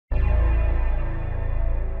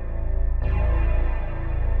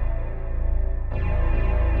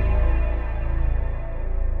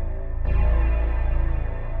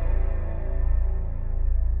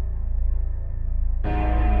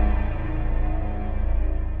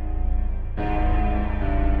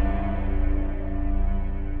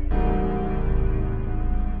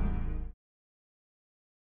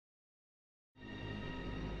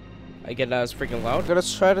Again, that was freaking loud. I'm gonna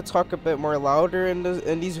try to talk a bit more louder in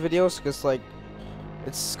these videos, because like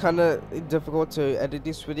it's kind of difficult to edit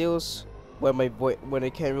these videos when when I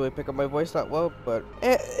can't really pick up my voice that well, but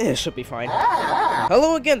it should be fine.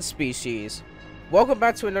 Hello again, species. Welcome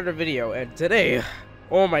back to another video, and today,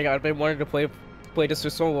 oh my god, I've been wanting to play this for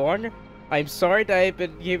so long. I'm sorry that I've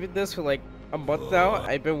been giving this for like a month now.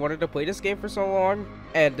 I've been wanting to play this game for so long,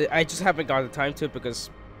 and I just haven't gotten the time to because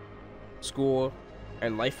school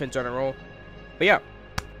and life in general. But yeah,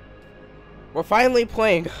 we're finally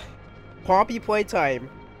playing Poppy Playtime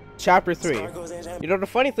Chapter 3. You know, the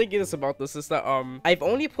funny thing is about this is that I've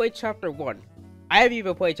only played Chapter 1. I haven't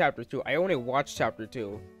even played Chapter 2. I only watched Chapter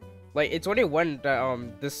 2. Like, it's only when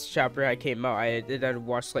that this chapter had came out, I didn't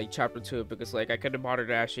watch like Chapter 2 because like I couldn't bother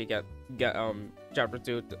to actually get Chapter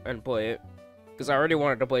 2 and play it, because I already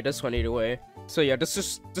wanted to play this one either way. So yeah,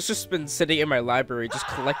 this just been sitting in my library just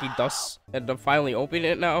collecting dust, and I'm finally opening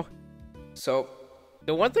it now. So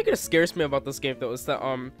the one thing that scares me about this game though is that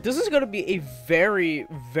this is gonna be a very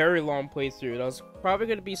long playthrough. That's probably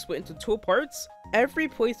gonna be split into 2 parts. Every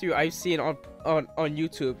playthrough I've seen on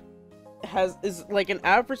YouTube is like an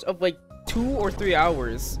average of like 2 or 3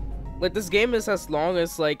 hours. Like, this game is as long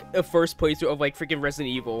as like a first playthrough of like freaking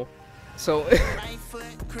Resident Evil. So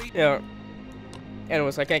yeah.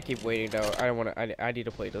 Anyways, I can't keep waiting though. I don't want to. I need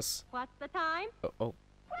to play this. What's the time? Oh.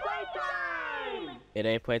 Playtime! It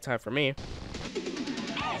ain't playtime for me.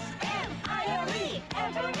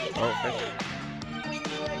 Oh, okay.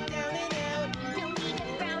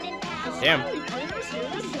 Damn.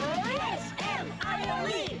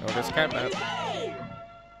 Oh, there's Catnap.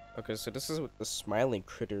 Okay, so this is with the smiling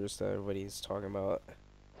critters that everybody's talking about.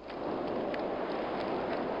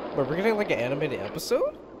 But we're getting like an animated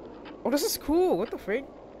episode? Oh, this is cool. What the freak?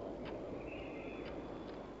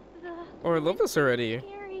 Oh, I love this already.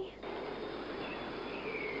 Scary.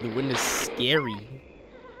 The wind is scary.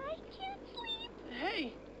 I can't sleep.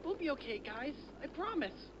 Hey, we'll be okay, guys. I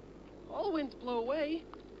promise. All winds blow away.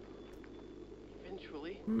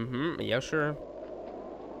 Eventually. Mm-hmm. Yeah, sure.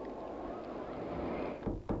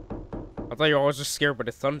 I thought you were always just scared by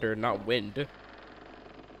the thunder, not wind.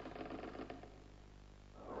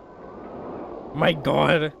 My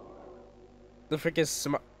god. The freaking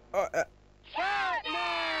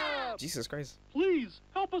Catnap! Jesus Christ. Please,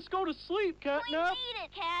 help us go to sleep, Catnap. We need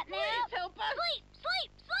it, Catnap. Please help us. Sleep,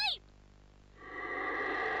 sleep, sleep.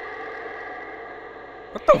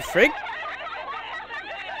 What the frick?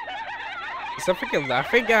 Is that freaking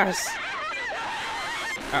laughing gas?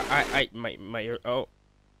 My ear. Oh.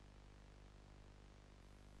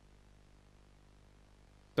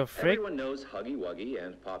 The frick? Everyone knows Huggy Wuggy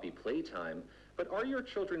and Poppy Playtime, but are your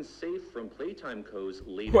children safe from Playtime Co.'s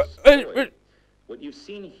latest toy? What you've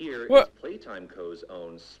seen here is Playtime Co.'s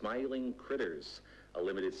own Smiling Critters, a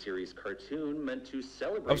limited series cartoon meant to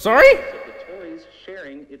celebrate I'm sorry? the toys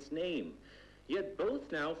sharing its name. Yet both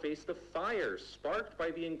now face the fire sparked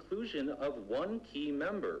by the inclusion of one key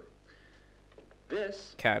member.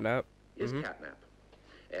 This Catnap. is Catnap.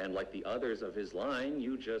 And like the others of his line,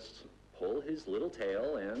 you just pull his little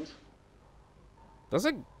tail and... That's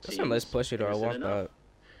a nice plushie though. I want that.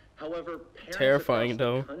 However, parents terrifying across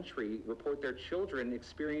though. the country report their children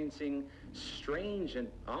experiencing strange and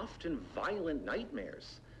often violent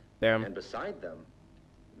nightmares. Damn. And beside them,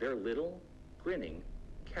 their little grinning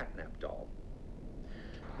Catnap doll.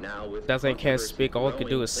 Now, with Doesn't can't speak. All it can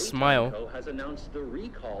do is smile. Playtime Co. has announced the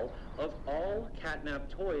recall of all Catnap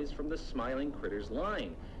toys from the Smiling Critters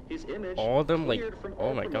line. His image all of them, like, cleared from oh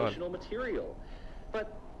all my god. promotional material.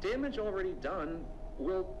 But damage already done.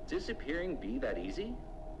 Will disappearing be that easy?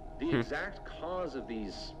 The exact cause of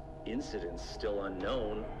these incidents still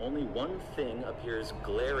unknown. Only one thing appears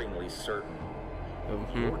glaringly certain.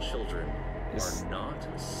 Your children are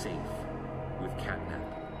not safe with Catnap.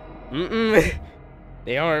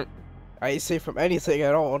 They aren't. I ain't safe from anything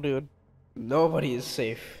at all, dude. Nobody is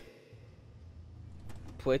safe.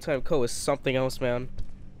 Playtime Co. is something else, man.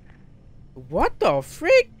 What the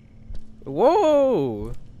frick?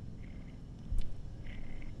 Whoa!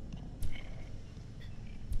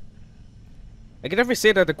 I can never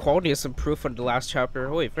say that the quality has improved from the last chapter.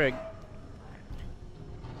 Holy frick!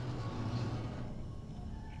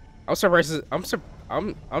 I'm surprised.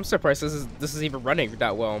 I'm surprised this is even running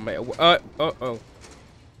that well. Oh.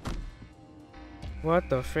 What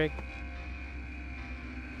the frick?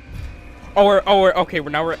 We're okay.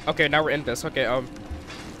 Now we're in this. Okay.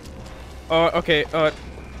 Okay.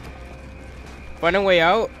 Find a way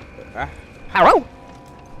out. Hello.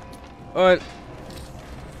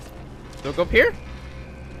 Do I go up here?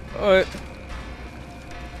 I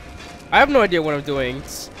have no idea what I'm doing,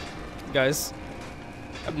 guys.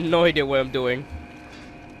 I have no idea what I'm doing.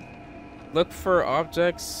 Look for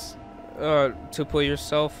objects to put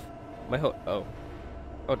yourself. Oh,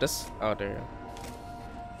 this. Oh, there you go.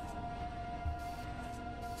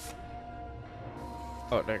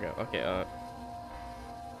 Oh, there you go. Okay.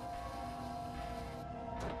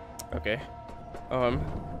 Okay.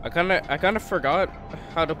 I kind of forgot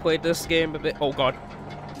how to play this game a bit. Oh God.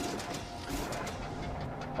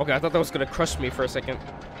 Okay, I thought that was gonna crush me for a second.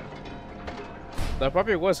 That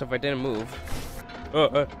probably was if I didn't move.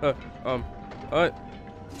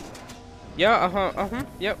 Yeah.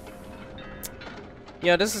 Yep.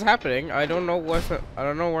 Yeah, this is happening. I don't know where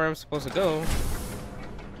I'm supposed to go.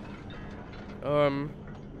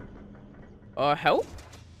 Help?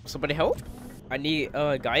 Somebody help? I need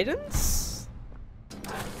guidance.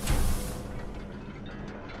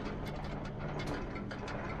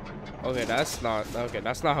 Okay, that's not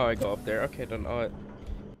how I go up there. Okay, then hold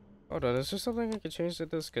on, is there something I can change to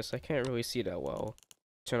this? Because I can't really see that well.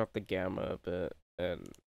 Turn up the gamma a bit and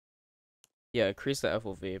yeah, increase the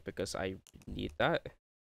FOV because I need that.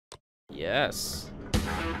 Yes.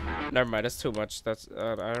 Never mind, that's too much. That's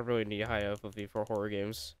I don't really need high FOV for horror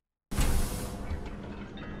games.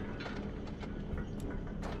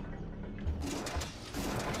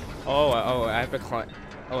 Oh, I have to climb.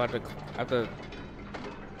 Oh, I have to.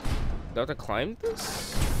 Do I have to climb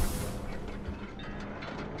this?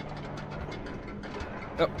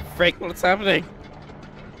 Oh, Frank, what's happening?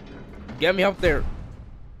 Get me up there.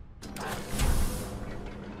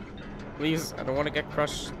 Please, I don't want to get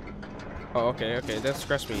crushed. Oh, okay, that's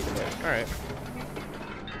crush me either way. Alright.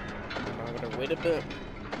 I'm gonna wait a bit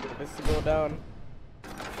for this to go down.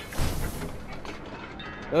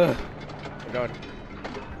 Ugh. Oh God.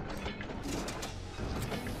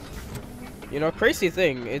 You know, crazy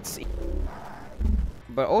thing,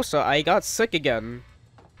 but also I got sick again.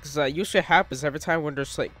 Cause that usually happens every time when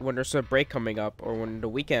there's a break coming up or when the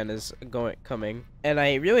weekend is coming, and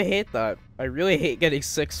I really hate that. I really hate getting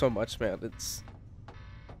sick so much, man. It's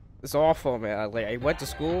awful, man. Like I went to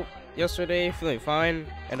school yesterday feeling fine,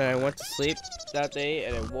 and then I went to sleep that day,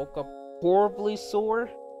 and I woke up horribly sore.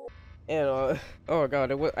 And oh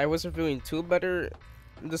God, I wasn't feeling too better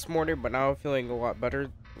this morning, but now I'm feeling a lot better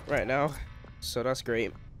right now, so that's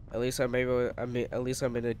great. At least I'm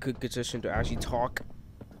in a good condition to actually talk.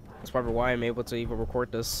 That's probably why I'm able to even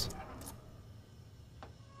record this.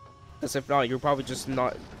 Because if not, you'll probably just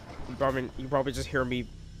hear me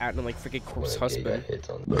acting like freaking corpse husband.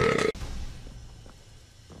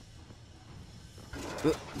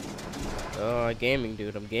 Gaming,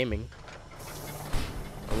 dude. I'm gaming.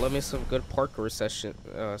 I love me some good parkour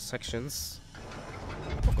sections.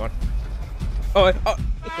 Oh God.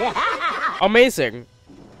 Oh, amazing.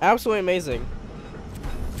 Absolutely amazing.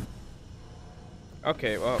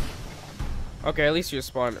 Okay, well. Okay, at least you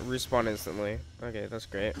respawn instantly. Okay, that's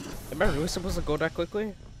great. Am I really supposed to go that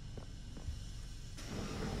quickly?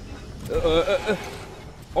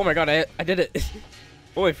 Oh my God, I did it.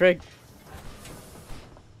 Holy frig.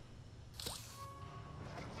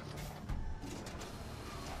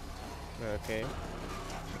 Okay.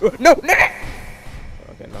 No!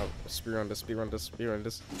 Okay, now spear on this.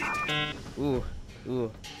 Ooh.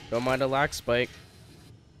 Don't mind the lag spike.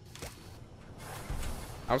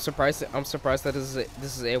 I'm surprised that this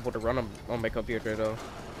is able to run on my computer though.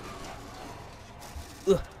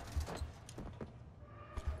 Ugh.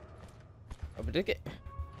 Oh, but I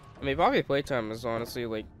mean, probably Playtime is honestly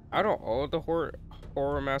like, out of all the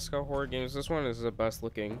horror mascot horror games, this one is the best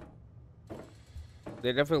looking.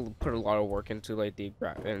 They definitely put a lot of work into like the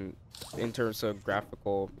in terms of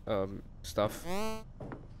graphical stuff.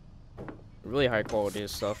 Really high quality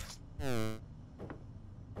stuff.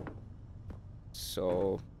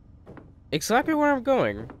 So, exactly where I'm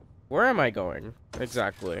going. Where am I going?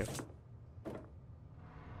 Exactly.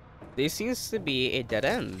 This seems to be a dead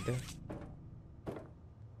end.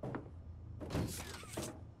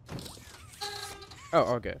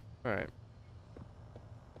 Oh, okay. Alright.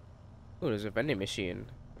 Ooh, there's a vending machine.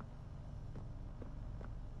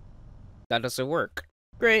 That doesn't work.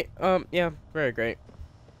 Great. Yeah, very great.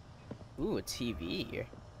 Ooh, a TV.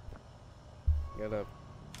 Gotta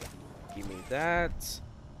give me that.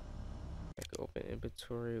 I can open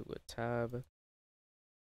inventory with tab.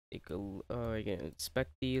 You can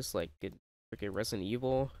inspect these like in freaking Resident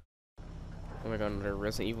Evil. Oh my God, another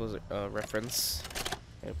Resident Evil reference.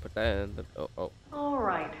 And put that in the All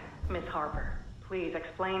right, Miss Harper. Please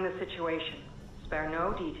explain the situation. Spare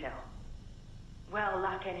no detail. Well,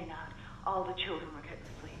 like any night, all the children were getting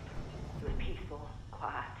asleep. It was peaceful,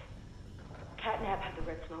 quiet. Catnap had the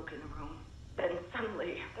red smoke in the room. Then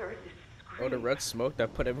suddenly, there was this Oh, the red smoke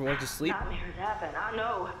that put everyone to sleep. Nightmares happen, I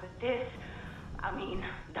know, but this, I mean,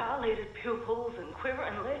 dilated pupils and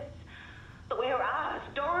quivering lips. The way her eyes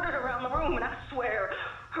darted around the room, and I swear,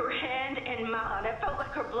 her hand in mine, it felt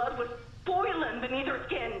like her blood was boiling beneath her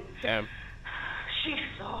skin. Damn. She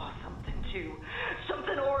saw something too,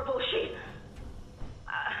 something horrible.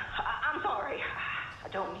 I'm sorry, I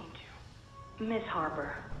don't mean to. Miss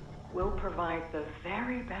Harper, we'll provide the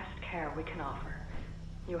very best care we can offer.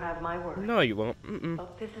 You have my word. No, you won't.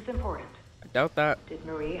 But this is important. I doubt that. Did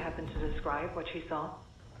Marie happen to describe what she saw?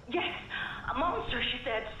 Yes, a monster, she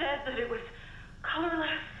said that it was colorless.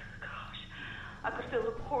 Gosh, I could feel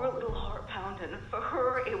her poor little heart pounding. For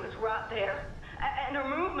her, it was right there. And her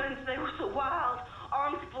movements, they were so wild.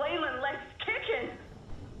 Arms flailing, legs kicking.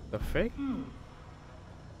 The fake?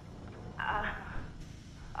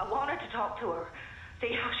 I wanted to talk to her,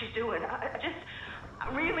 see how she's doing.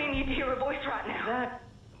 I really need to hear her voice right now. That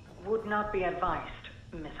would not be advised,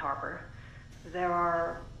 Miss Harper. There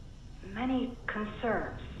are many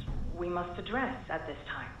concerns we must address at this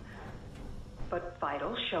time. But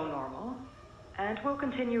vitals show normal, and we'll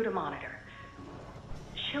continue to monitor.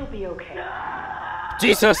 She'll be okay.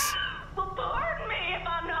 Jesus! Well, pardon me if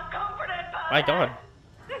I'm not comforted by My God. that.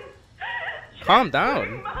 Calm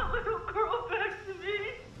down. My little girl back to me.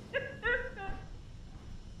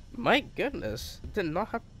 My goodness.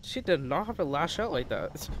 She did not have to lash out like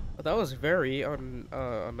that. That was very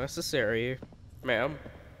unnecessary, ma'am.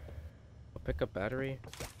 I'll pick up battery.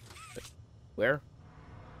 Where?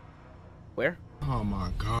 Where? Oh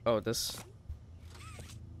my God. Oh, this.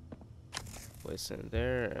 Place in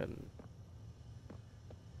there, and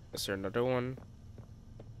is there another one?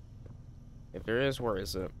 If there is, where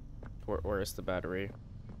is it? Where is the battery?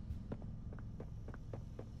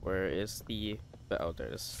 Where is the? Oh, there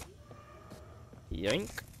it is. Yank.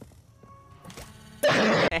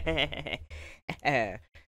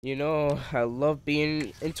 You know, I love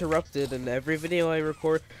being interrupted in every video I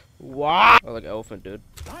record. Wow! I like elephant, dude.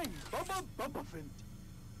 I'm Bubba Bubbaphant.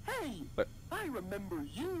 Hey, But I remember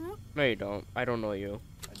you. no, you don't. I don't know you.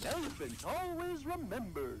 An elephant always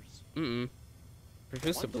remembers.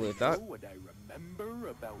 Refuse to Want believe know that. what I remember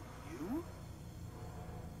about you?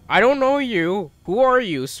 I don't know you. Who are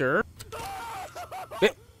you, sir?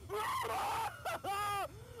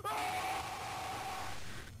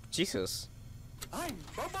 Jesus. I'm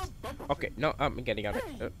Bubba Bubbaphant. Okay, no, I'm getting out of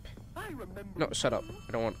Hey, it. I remember. No, shut up. you.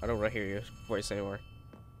 I don't want to hear your voice anymore.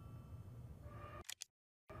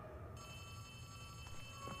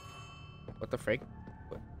 What the frig?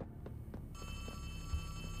 What?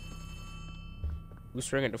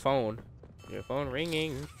 Who's ringing the phone? Your phone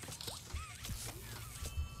ringing.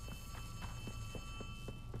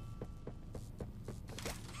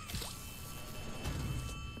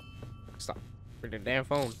 Stop. Ring the damn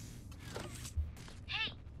phone.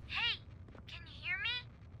 Hey, can you hear me?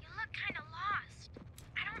 You look kind of lost.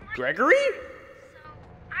 I don't like Gregory? So,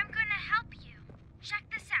 I'm gonna help you. Check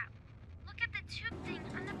this out. Look at the tube thing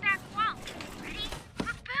on the back wall. Ready? Boom!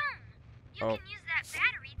 You Oh. can use that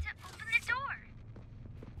battery to open the door.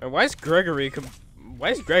 And why is Gregory why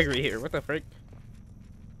is Gregory here? What the frick?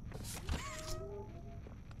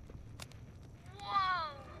 Whoa!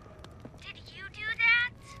 Did you do that?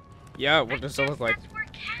 Yeah, what does it look like? That's where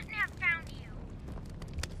Catnap found you.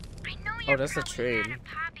 I know Oh, you're that's the probably mad train. at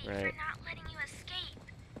Poppy for Right. not letting you escape,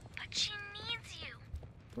 but she needs you.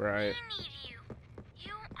 Right. We need you.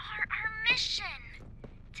 You are our mission.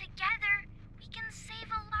 Together, we can save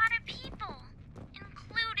a lot of people,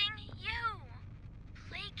 including you.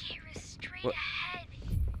 Playcare is straight What? ahead.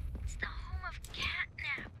 It's the home of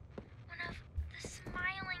Catnap, one of the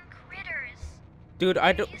smiling critters. Dude,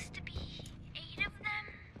 I There don't. used to be 8 of them,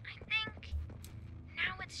 I think.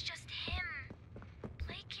 Now it's just him.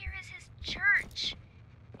 Playcare is his church,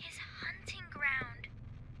 his hunting ground,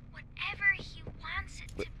 whatever he wants it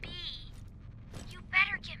to be. You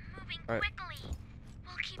better get moving Alright. quickly.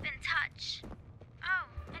 We'll keep in touch. Oh,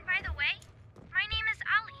 and by the way, my name is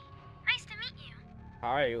Ali. Nice to meet you.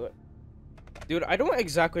 Hi. Dude, I don't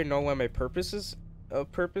exactly know what my purpose is.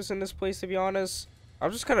 Purpose in this place, to be honest.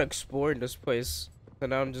 I'm just kind of exploring this place,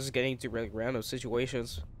 and now I'm just getting into really random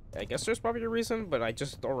situations. I guess there's probably a reason, but I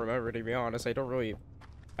just don't remember, to be honest. I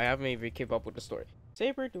haven't even kept up with the story.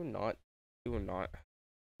 Saber, do not.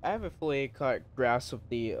 I haven't fully caught grasp of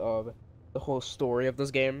the whole story of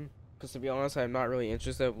this game. Because to be honest, I'm not really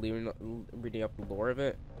interested in reading up the lore of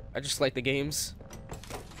it. I just like the games.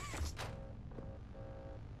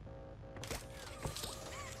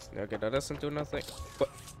 Okay, that doesn't do nothing. But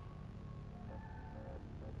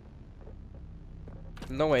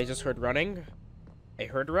no way, I just heard running. I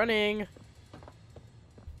heard running.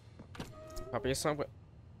 probably something.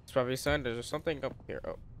 It's probably something. There's something up here.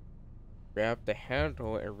 Oh, grab the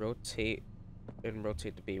handle and rotate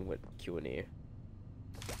the beam with Q&A.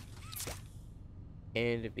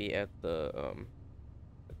 And to be at the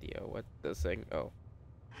what the thing? Oh.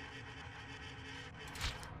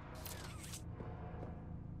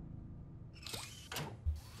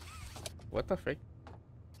 What the frick?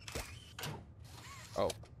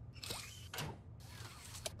 Oh.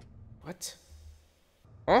 What?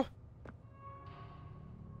 Huh?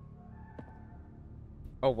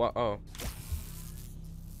 Oh, what? Oh.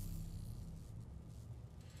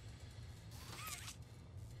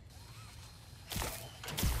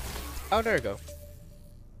 Oh, there you go.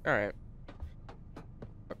 Alright.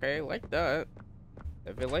 Okay, like that.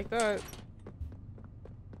 If you like that.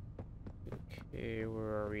 Okay,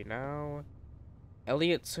 where are we now?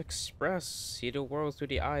 Elliot's Express. See the world through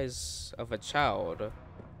the eyes of a child.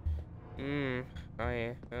 Yeah,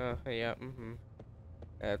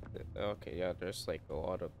 okay, yeah, there's like a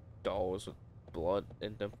lot of dolls with blood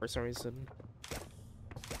in them for some reason.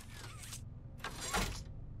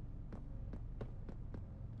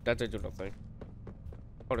 That did do nothing.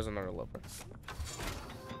 Oh, there's another lever.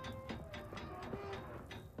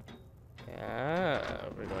 Yeah,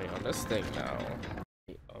 we're going on this thing now.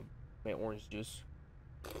 My orange juice.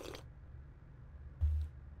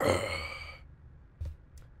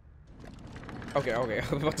 Okay, I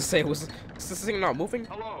was about to say, is this thing not moving?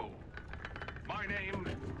 Hello, my name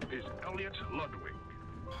is Elliot Ludwig.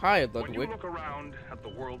 Hi, Ludwig. When you look around at the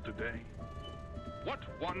world today, what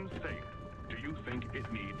one thing do you think it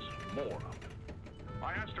needs more of?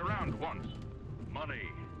 I asked around once. Money.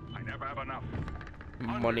 I never have enough.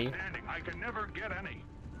 Money. Understanding. I can never get any.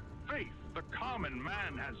 Faith. The common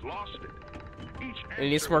man has lost it. It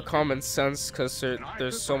needs more common sense because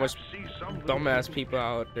there's so much dumbass people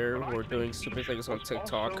out there who are doing stupid things on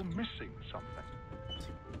TikTok. Also missing something.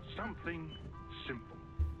 Something simple.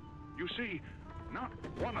 You see, not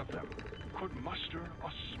one of them could muster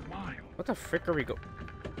a smile. What the frick are we go?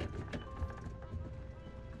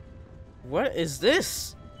 What is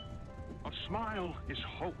this? A smile is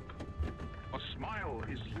hope. A smile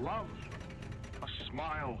is love. A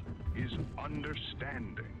smile is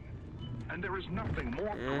understanding. And there is nothing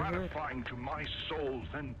more gratifying to my soul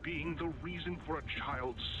than being the reason for a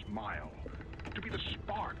child's smile. To be the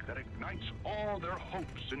spark that ignites all their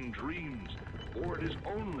hopes and dreams. For it is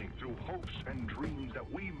only through hopes and dreams that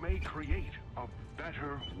we may create a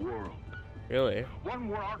better world. Really? One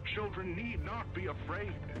where our children need not be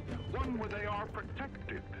afraid. One where they are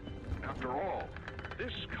protected. After all,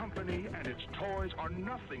 this company and its toys are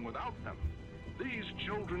nothing without them. These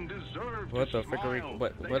children deserve what to the frick are we? smile.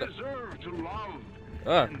 What? They deserve to love.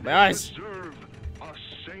 And my eyes. They deserve a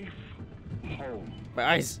safe home.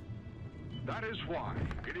 My eyes. That is why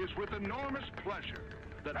it is with enormous pleasure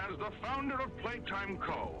that as the founder of Playtime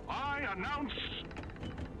Co., I announce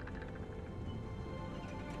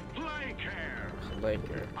Playcare,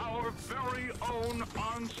 our very own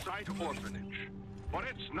on-site orphanage. But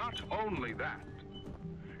it's not only that.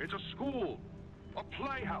 It's a school, a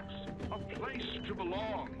playhouse, a place to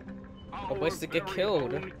belong. A place to get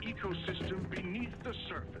killed. Ecosystem beneath the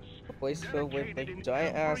surface. A place filled with like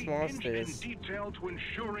giant ass monsters. Detail to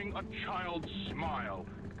ensuring a child's smile.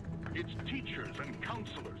 Its teachers and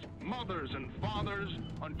counselors, mothers and fathers,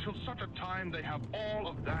 until such a time they have all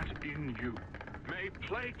of that in you. May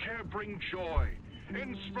Playcare bring joy,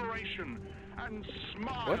 inspiration, and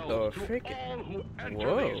smiles to all who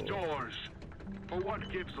enter these doors. For what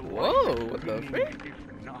gives life what the frick?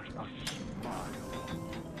 if not a smile?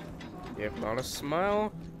 If not a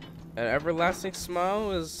smile, an everlasting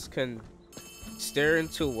smile can stare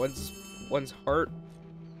into one's heart,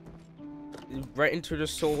 right into the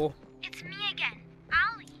soul. It's me again,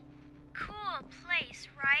 Ollie. Cool place,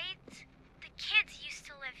 right? The kids used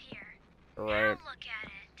to live here. Right. Now look at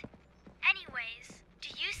it. Anyways, do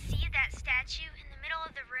you see that statue in the middle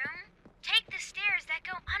of the room? Take the stairs that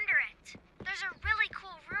go under it. There's a really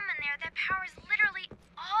cool room in there that powers literally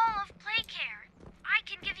all of Playcare. I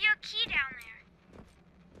can give you a key down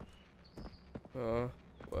there.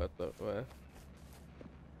 What the what?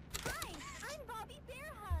 Hi, I'm Bobby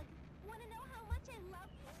Bearhug. Wanna know how much I love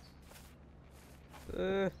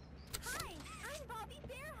you? Hi, I'm Bobby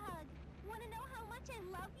Bearhug. Wanna know how much I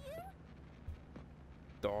love you?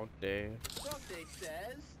 Dog day. Dog day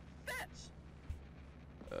says fetch.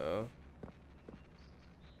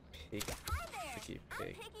 Pig. Hi there. Piggy I'm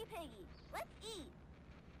pig. Piggy. Let's eat.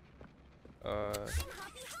 I'm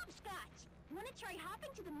Hoppy Hopscotch. Wanna try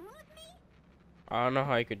hopping to the moon with me? I don't know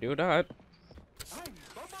how you could do that. I'm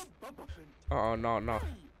Bubba Bubbleton. Oh no. Hey,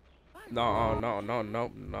 No, no, no,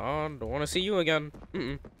 no, no. Don't want to see you again.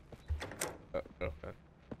 Okay.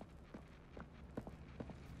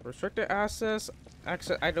 Restricted access.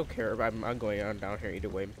 I don't care. I'm going on down here either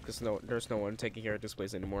way because there's no one taking care of this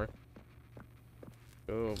place anymore.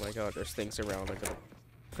 Oh my god, there's things around. I gotta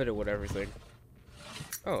fit it with everything.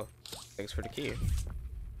 Oh, thanks for the key.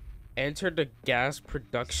 Enter the gas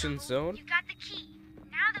production zone. You got the key.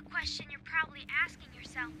 Now the question you're probably asking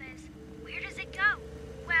yourself is, where does it go?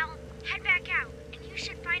 Well, head back out, and you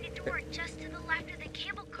should find a door just to the left of the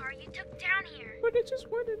cable car you took down here. But it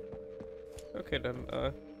just went in. Okay then,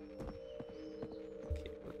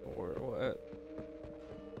 or what?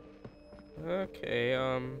 Okay,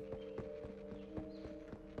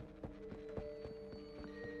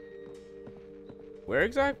 where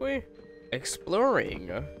exactly? Exploring.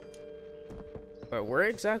 But where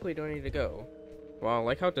exactly do I need to go? Well, I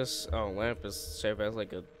like how this lamp is shaped as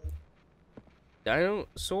like a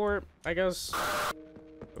dinosaur, I guess.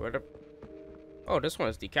 Oh, this one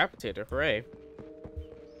is decapitated. Hooray!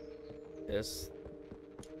 Is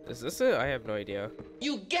this it? I have no idea.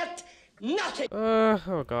 You get nothing.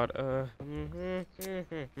 Oh god.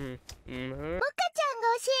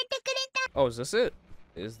 Oh, is this it?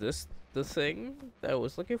 Is this the thing that I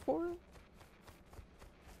was looking for?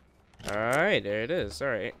 Alright, there it is.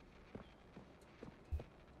 Alright.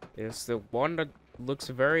 It's the one that looks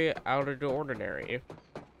very out of the ordinary.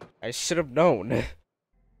 I should have known. I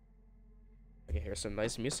can hear some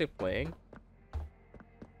nice music playing.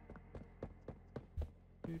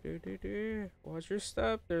 Watch your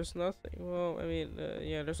step. There's nothing. Well, I mean,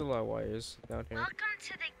 yeah, there's a lot of wires down here. Welcome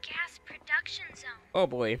to the gas production zone. Oh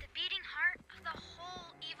boy. The beating heart of the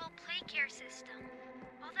whole evil play care system.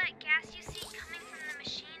 All that gas you see coming from the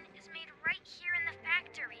machine is made right here in the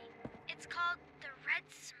factory. It's called the red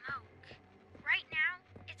smoke. Right now,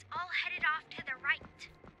 it's all headed off to the right.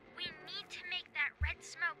 We need to make that red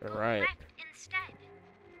smoke go left instead.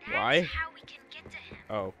 That's how we can get to him.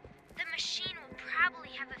 Oh. The machine will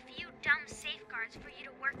probably have a few dumb safeguards for you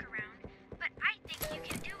to work around, but I think you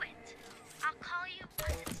can do it. I'll call you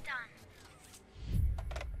once it's done.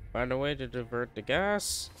 Find a way to divert the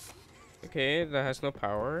gas. Okay, that has no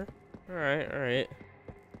power. Alright.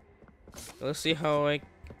 Let's see how I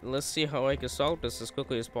can solve this as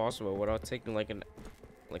quickly as possible without taking like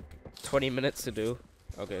 20 minutes to do.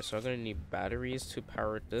 Okay, so I'm gonna need batteries to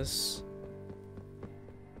power this.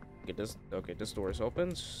 Okay, this door is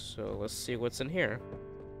open, so let's see what's in here.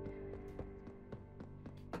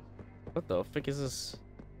 What the frick is this?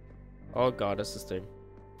 Oh god, it's this thing.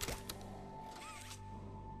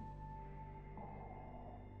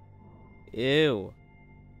 Ew.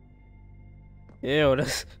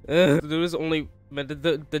 That's the dude is only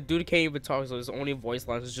the dude can't even talk, so his only voice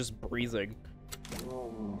line is just breathing.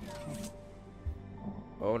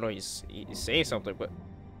 Oh no, he's saying something, but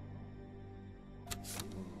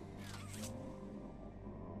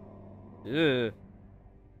ugh.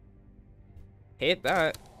 Hate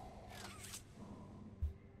that.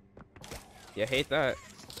 Yeah, hate that.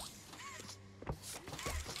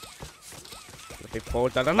 Let me pull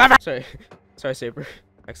down the lever. Sorry, Saber.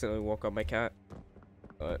 Accidentally woke up my cat.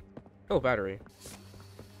 Oh, battery.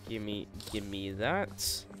 Give me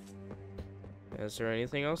that. Is there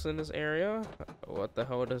anything else in this area? What the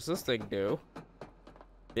hell does this thing do?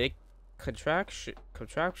 Big contraption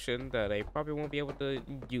that I probably won't be able to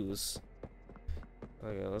use.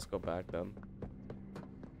 Okay, let's go back then.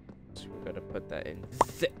 So we're gonna put that in.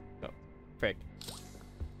 Oh, frick.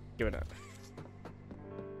 Give it up.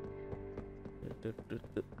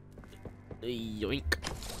 Yoink.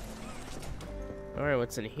 Alright,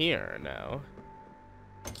 what's in here now?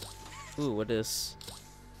 Ooh, what is?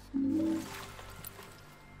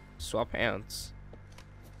 Swap hands.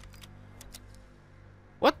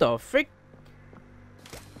 What the frick?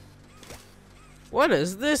 What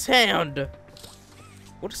is this hand?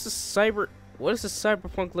 What is this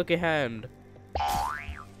cyberpunk looking hand?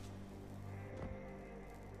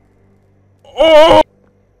 Oh!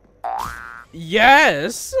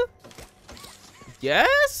 Yes!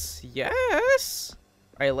 Yes!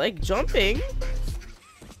 I like jumping.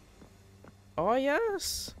 Oh,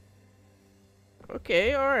 yes.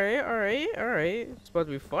 Okay, alright. It's about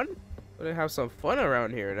to be fun. We're gonna have some fun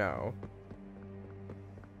around here now.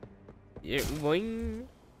 Yeah, boing.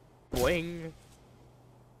 Boing.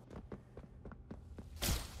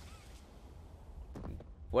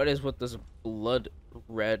 What is with this blood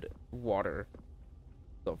red water?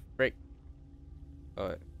 The frick?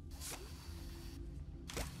 How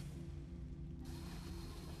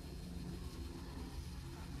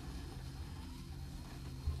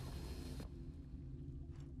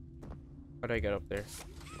do I get up there?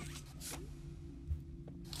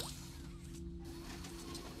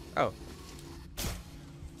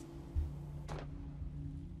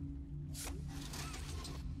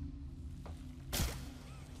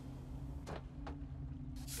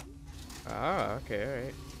 Ah, okay,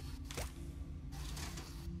 alright.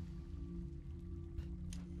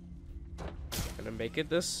 Gonna make it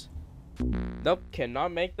this? Nope,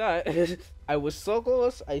 cannot make that. I was so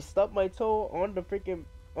close, I stubbed my toe on the freaking,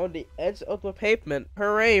 on the edge of the pavement.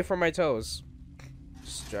 Hooray for my toes.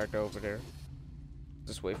 Just drag it over there.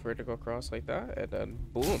 Just wait for it to go across like that, and then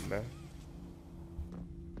boom.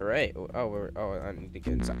 Hooray. Oh, I need to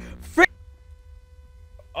get inside. Frick!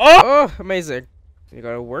 Oh, amazing. You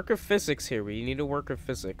gotta work with physics here. We need to work with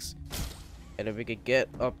physics. And if we could get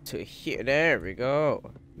up to here. There we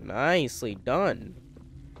go. Nicely done.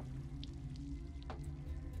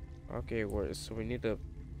 Okay, so we need to...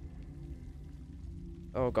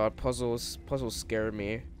 Oh god, puzzles scare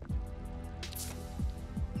me.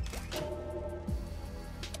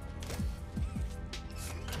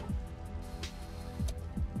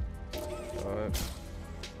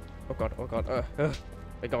 Oh god,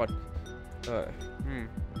 my god.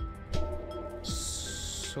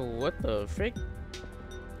 So what the frick?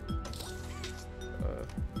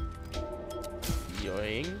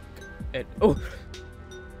 Yoink. And oh,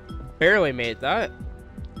 barely made that.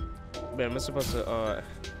 But am I supposed to?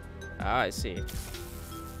 I see.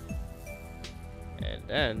 And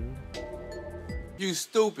then You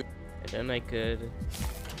stupid. And then I could.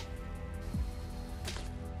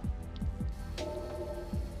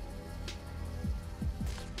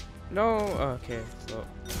 No, okay. Well,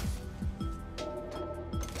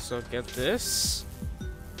 so get this,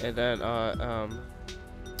 and then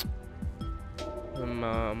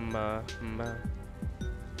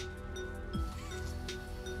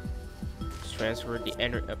transfer the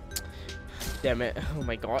energy. Damn it! Oh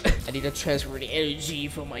my god! I need to transfer the energy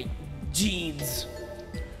from my jeans.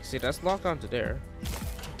 See, that's locked onto there.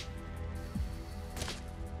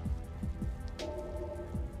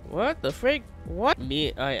 What the frick? What?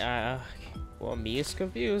 Me, well, me is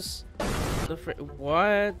confused. The frick?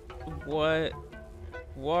 What?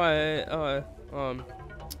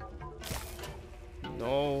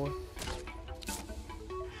 No.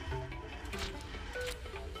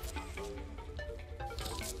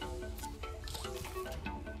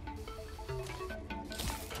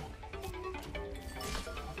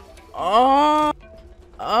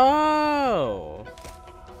 Oh.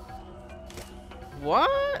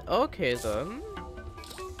 What? Okay then.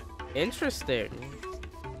 Interesting.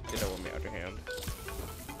 Did that with my other hand.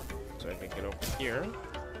 So I can get over here.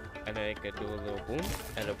 And then I could do a little boom,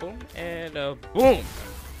 and a boom, and a boom.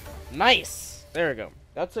 Nice. There we go.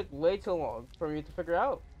 That took way too long for me to figure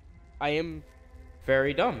out. I am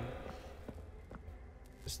very dumb.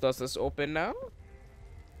 Does this open now?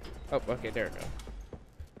 Oh, okay, there we go.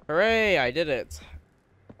 Hooray, I did it.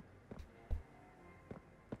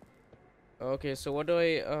 Okay, so what do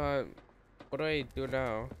I do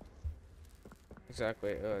now?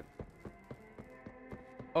 Exactly,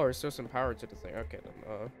 oh, restore some power to the thing. Okay, then,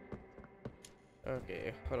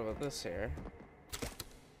 okay, what about this here?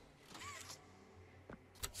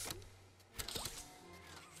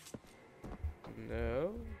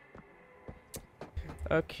 No.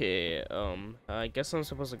 Okay, I guess I'm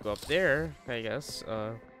supposed to go up there, I guess,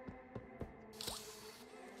 or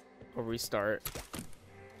restart.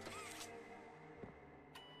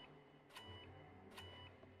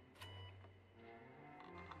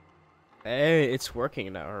 Hey, it's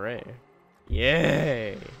working now, alright.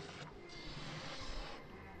 Yay!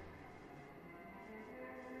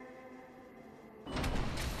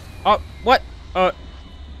 Oh, what?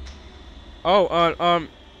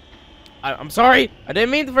 I'm sorry. I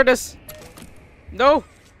didn't mean for this. No.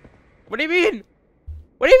 What do you mean?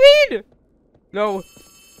 What do you mean? No.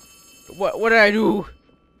 What did I do?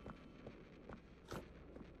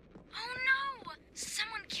 Oh no!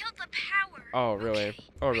 Someone killed the power. Oh really?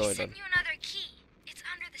 Okay, Oh really? I sent you another key. It's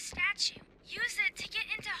under the statue. Use it to get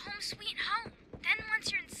into Home Sweet Home. Then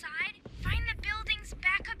once you're inside, find the building's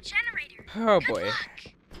backup generator. Oh Good boy.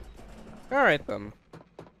 luck. All right then.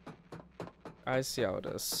 I see how it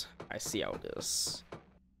is. I see how it is.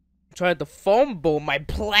 Tried to fumble my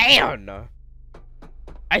plan.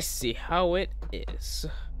 I see how it is.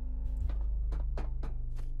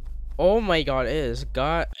 Oh my god, it is so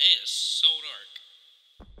dark.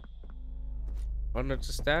 Under the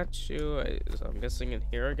statue, I'm guessing in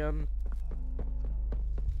here again.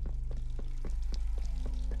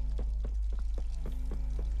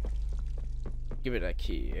 Give me that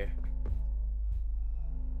key.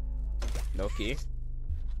 No key.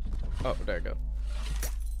 Oh, there we go.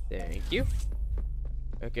 Thank you.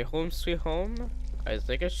 Okay, Home Sweet Home. I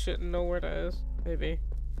think I should know where that is. Maybe.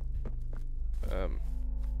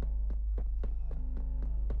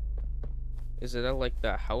 Is it at like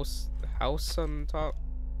the house on top?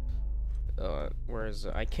 Where is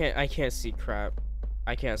it? I can't see crap.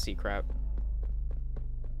 I can't see crap.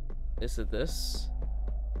 Is it this?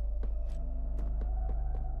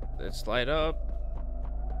 Let's light up.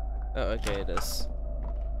 Oh, okay, it is.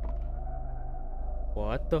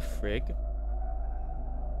 What the frig?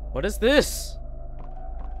 What is this?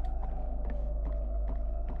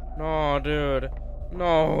 No, dude.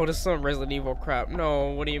 No, this is some Resident Evil crap.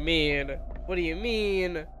 No, what do you mean? What do you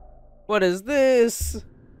mean? What is this?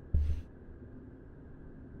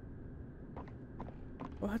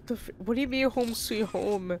 What the what do you mean home sweet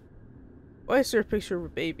home? Why is there a picture of a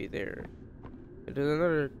baby there? And there's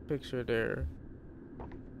another picture there.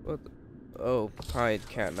 What the oh, hide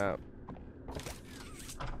Catnap.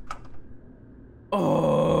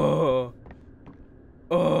 Oh.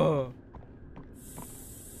 Oh.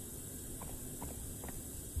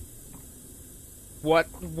 What?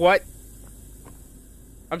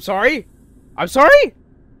 I'm sorry? I'm sorry?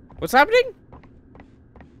 What's happening?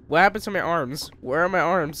 What happened to my arms? Where are my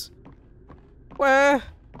arms? Where?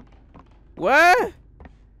 What?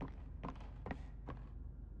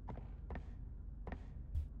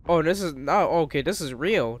 Oh, this is not okay. This is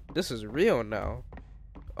real. This is real now.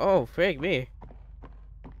 Oh, fake me.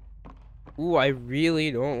 Ooh, I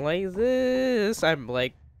really don't like this. I'm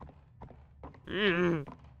like,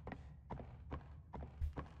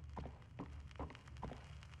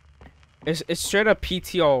 It's straight up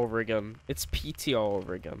PT all over again. It's PT all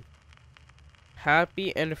over again.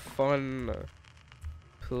 Happy and fun.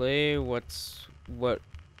 Play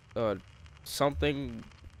something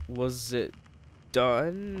was it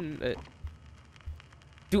done?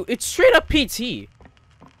 Dude, it's straight up PT.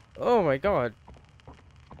 Oh my god.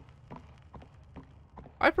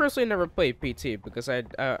 I personally never played PT because I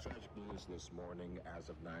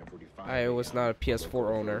was not a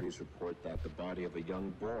PS4 owner. Report that the body of a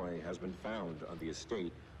young boy has been found on the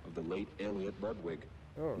estate of the late Elliot Ludwig,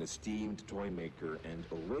 an esteemed toy maker and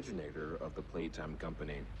originator of the Playtime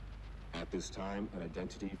company. At this time, an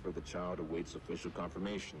identity for the child awaits official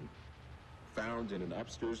confirmation. Found in an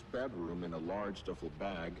upstairs bedroom in a large duffel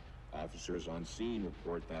bag, officers on scene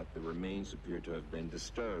report that the remains appear to have been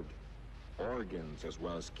disturbed. Organs as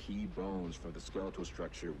well as key bones from the skeletal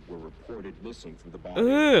structure were reported missing from the body.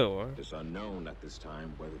 Ew. It is unknown at this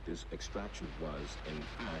time whether this extraction was, in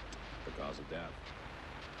fact, the cause of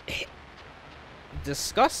death.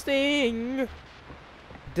 Disgusting.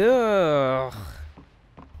 Duh.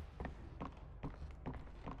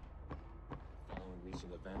 Following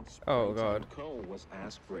recent events, oh god. Co was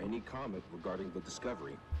asked for any comment regarding the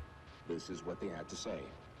discovery. This is what they had to say.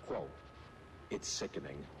 Quote, "It's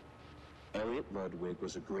sickening. Elliot Ludwig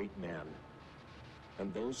was a great man,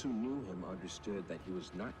 and those who knew him understood that he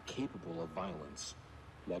was not capable of violence,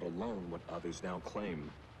 let alone what others now claim.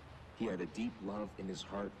 He had a deep love in his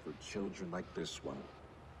heart for children like this one,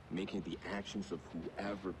 making the actions of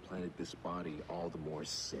whoever planted this body all the more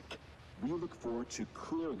sick. We look forward to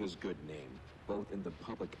clearing his good name, both in the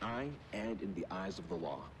public eye and in the eyes of the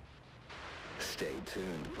law." Stay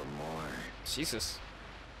tuned for more. Jesus.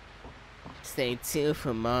 Stay tuned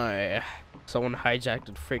for more. Someone hijacked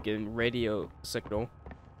a freaking radio signal.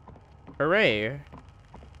 Hooray.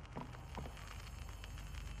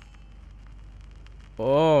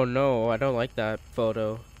 Oh no, I don't like that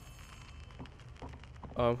photo.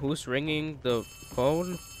 Who's ringing the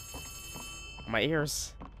phone? My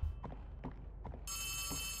ears.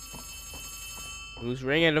 Who's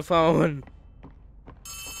ringing the phone?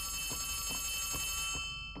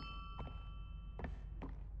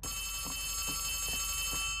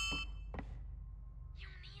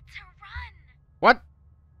 What?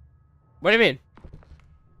 What do you mean?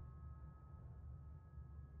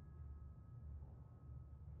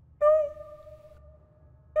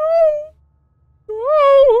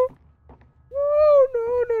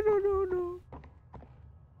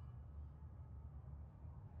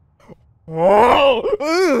 No.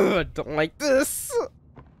 I don't like this.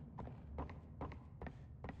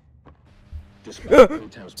 Despite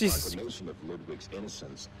Playtime's proclamation of Ludwig's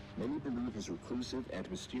innocence, many believe his reclusive and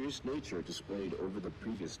mysterious nature displayed over the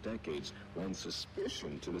previous decades lends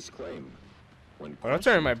suspicion to this claim. When I'm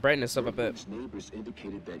turning my brightness up a bit. Ludwig's neighbors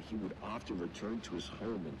indicated that he would often return to his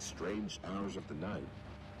home in strange hours of the night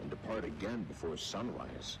and depart again before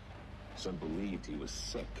sunrise. Some believed he was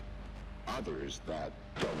sick. Others that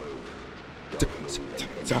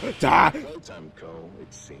Playtime Co.,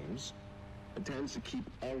 it seems, intends to keep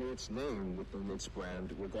Elliot's name within its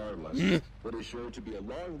brand regardless, but is sure to be a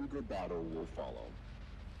long legal battle will follow.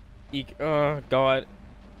 God,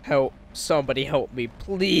 help! Somebody help me,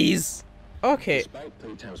 please! Okay. Despite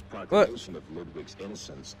Playtime's proclamation of Ludwig's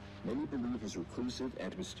innocence, many believe his reclusive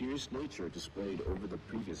and mysterious nature displayed over the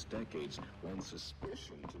previous decades lends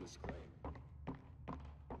suspicion to his claim.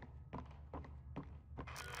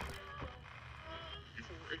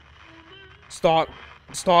 Stop.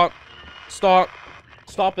 Stop. Stop.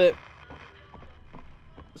 Stop it.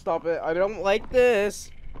 Stop it. I don't like this.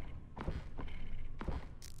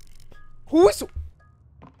 Who is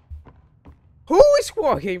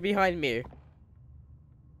walking behind me?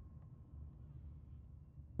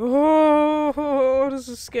 Oh, this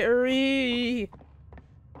is scary.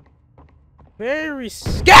 Very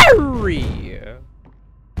scary.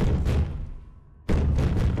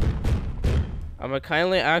 I'm gonna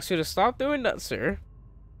kindly ask you to stop doing that, sir.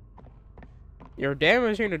 You're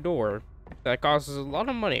damaging the door. That costs a lot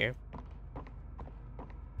of money.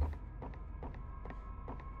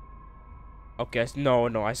 Okay, no,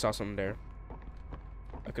 I saw something there.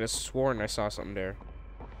 I could have sworn I saw something there.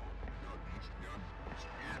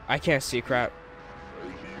 I can't see crap.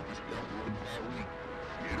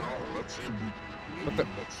 What the?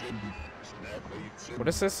 What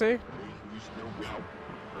does this say?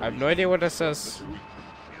 I have no idea what that says.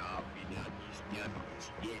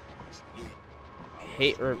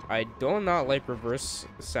 I do not like reverse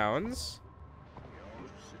sounds.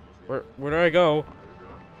 Where do I go?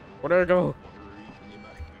 Where do I go?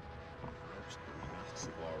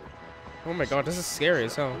 Oh my god, this is scary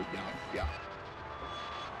as hell.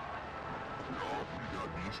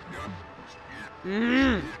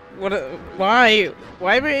 What? Why?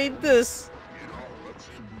 Why made this?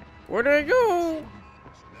 Where do I go?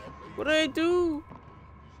 What did I do?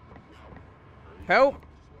 Help!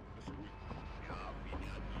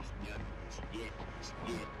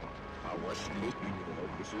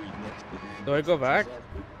 Do I go back?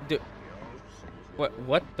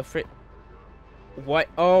 What the frick? What?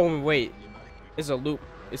 Oh wait, it's a loop.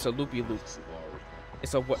 It's a loopy loop.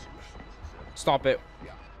 It's a what? Stop it!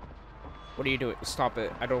 What are you doing? Stop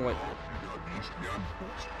it! I don't like.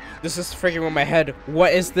 This is freaking with my head.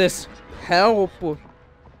 What is this? Help!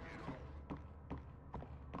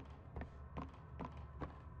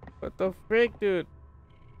 What the frick, dude?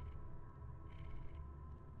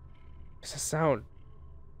 It's a sound.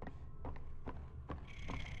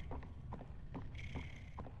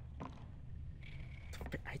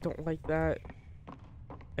 I don't like that.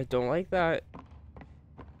 I don't like that.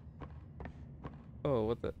 Oh,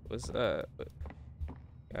 what the? What's that?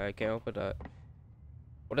 I can't open that.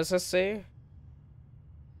 What does that say?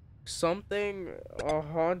 Something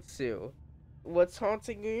haunts you. What's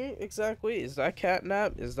haunting you exactly? Is that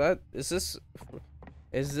Catnap? Is this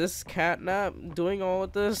Catnap doing all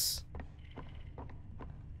of this?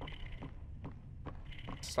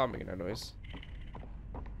 Stop making that noise.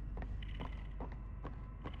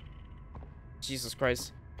 Jesus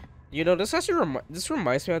Christ. You know, this actually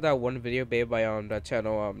reminds me of that one video made by that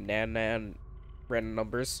channel Nan Random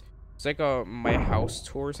Numbers. It's like my house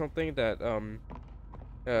tour or something that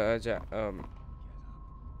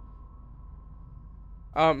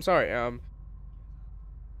sorry,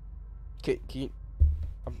 can you,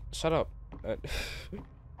 shut up.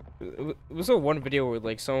 It was a one video where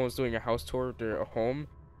like someone was doing a house tour of their home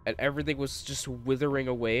and everything was just withering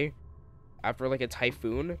away after like a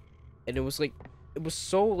typhoon, and it was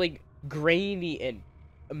so like grainy and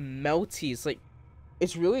melty. It's like,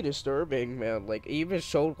 it's really disturbing, man. Like it even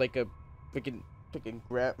showed like a freaking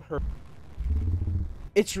grab her.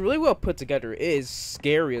 It's really well put together. It is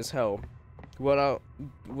scary as hell. Without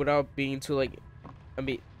being too like, I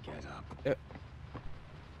mean, get up.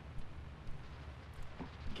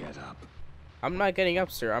 Get up. I'm not getting up,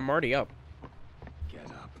 sir. I'm already up. Get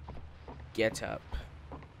up. Get up.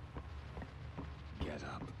 Get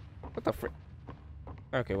up. What the frick?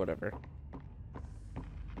 Okay, whatever.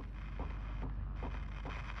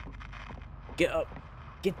 Get up.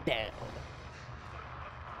 Get down.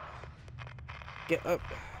 Get up.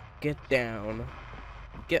 Get down.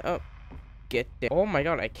 Get up. Get down. Oh my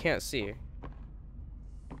god, I can't see.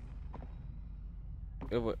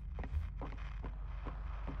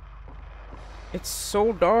 It's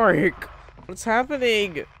so dark. What's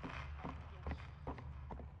happening?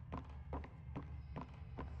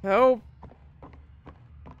 Help.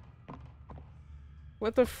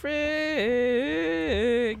 What the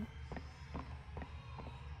frig?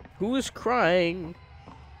 Who is crying?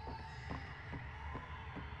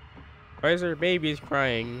 Why is there babies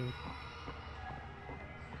crying?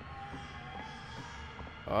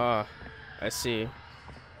 Ah, I see.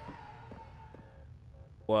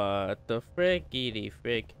 What the frickity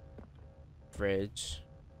frick? Fridge.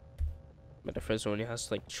 But the fridge only has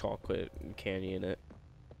like chocolate and candy in it.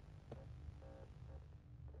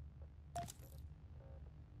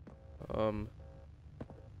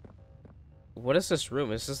 What is this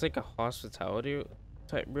room? Is this like a hospitality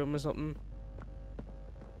type room or something?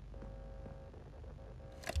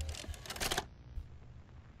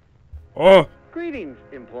 Oh! Greetings,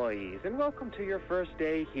 employees, and welcome to your first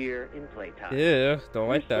day here in Playtime. Yeah, don't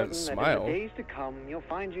like We're that certain smile. That in the days to come, you'll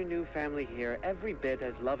find your new family here every bit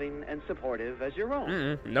as loving and supportive as your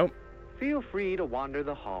own. Nope. Feel free to wander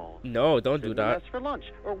the halls. No, don't do that. Sit for lunch,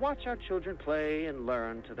 or watch our children play and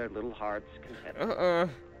learn to their little hearts'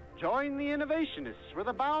 content. Join the innovationists, where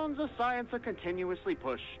the bounds of science are continuously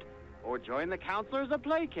pushed. Or join the counselors of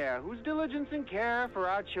Playcare, whose diligence and care for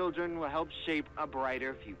our children will help shape a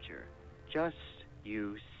brighter future. Just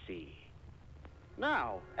you see.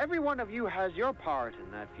 Now, every one of you has your part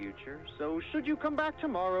in that future, so should you come back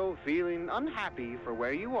tomorrow feeling unhappy for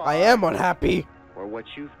where you are... I am unhappy! ...or what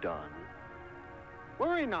you've done,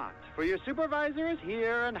 worry not, for your supervisor is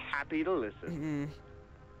here and happy to listen.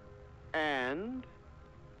 And...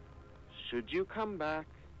 should you come back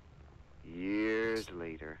years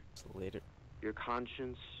later, your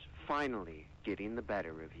conscience finally getting the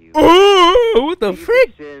better of you. Oh, what the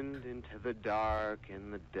frick? Descend into the dark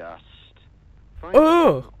and the dust.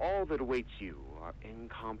 Oh, all that awaits you are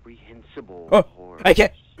incomprehensible horrors. I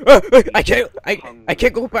can't go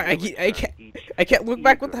back. I can't look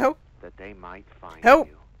back. What the hell? That they might find help!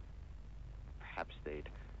 You. Perhaps they'd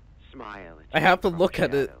smile at you. I have to look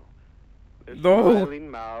at it. Their No. smiling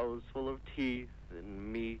mouths full of teeth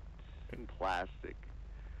and meat and plastic,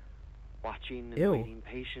 watching and waiting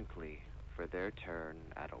patiently for their turn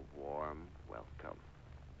at a warm welcome.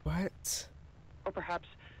 What? Or perhaps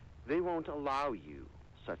they won't allow you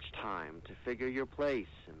such time to figure your place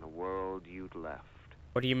in the world you'd left.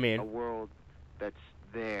 What do you mean? A world that's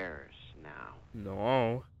theirs now.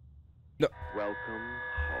 No. No. Welcome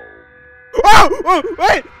home. Oh! Oh!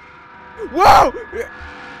 Wait! Whoa!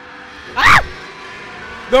 Ah!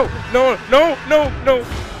 No! No! No! No! No!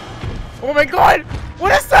 Oh my God!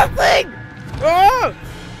 What is that thing? Oh!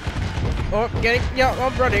 Oh, getting. Yeah,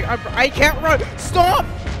 I'm running. I can't run. Stop!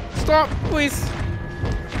 Stop, please.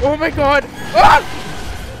 Oh my God! Ah!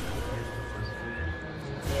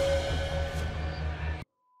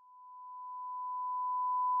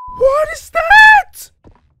 What is that?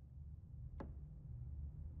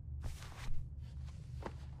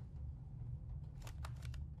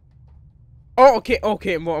 Oh, okay,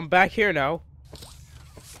 okay. Well, I'm back here now.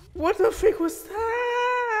 What the frick was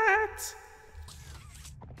that?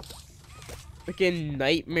 Freaking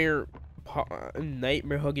nightmare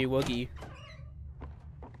huggy wuggy.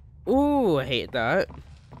 Ooh, I hate that.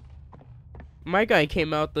 My guy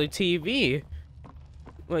came out the TV.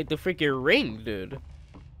 Like the freaking ring, dude.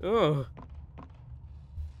 Oh.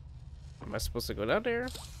 Am I supposed to go down there?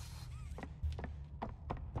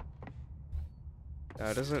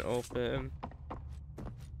 That doesn't open.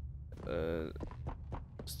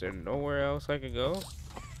 Is there nowhere else I could go?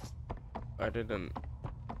 I didn't.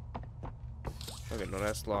 Okay, no,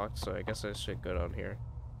 that's locked, so I guess I should go down here.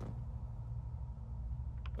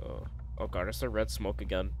 Oh, oh God, it's the red smoke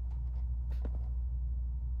again.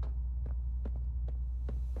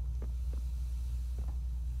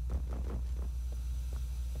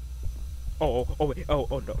 Oh, oh, wait, oh,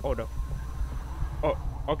 no, oh no. Oh,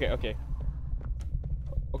 okay, okay.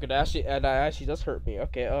 Okay, that actually does hurt me.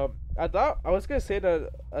 Okay, I thought I was gonna say that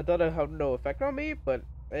I thought it had no effect on me, but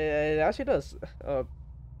it actually does. I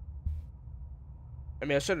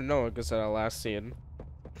mean, I should have known because of that last scene.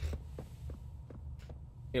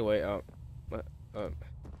 Anyway, what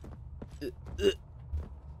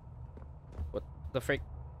the freak?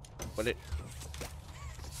 What it?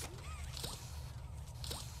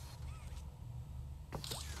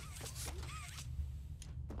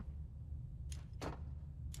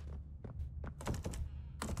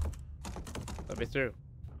 Let me through.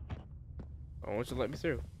 I want you to let me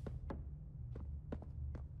through.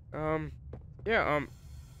 Yeah,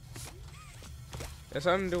 has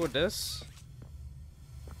something to do with this?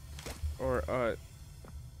 Or,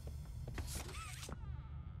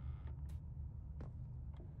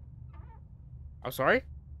 I'm sorry?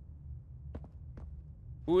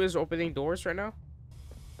 Who is opening doors right now?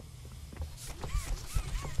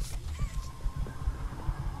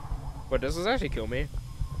 But does this actually kill me?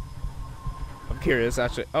 I'm curious,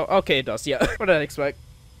 actually. Oh, okay, it does, yeah. What did I expect?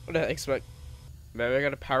 What did I expect? Maybe I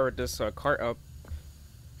gotta power this cart up.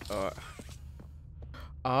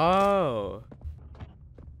 Oh.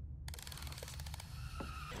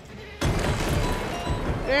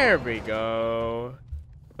 There we go.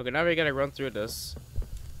 Okay, now we gotta run through this.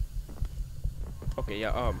 Okay,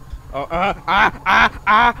 yeah,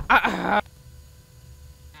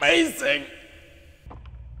 Amazing.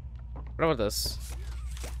 What about this?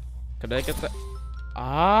 Could I get that?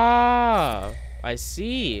 Ah, I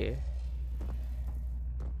see.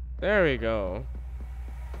 There we go.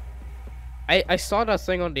 I saw that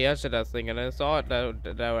thing on the edge of that thing, and I thought that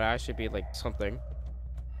would actually be like something.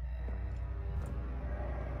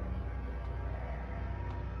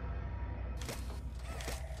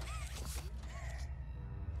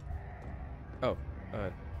 Oh,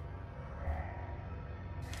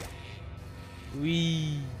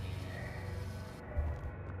 wee.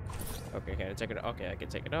 Okay, can I take it? Okay, I can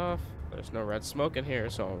take it off. There's no red smoke in here,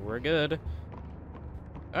 so we're good.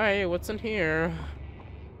 All right, what's in here?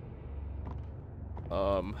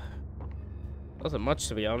 Nothing much,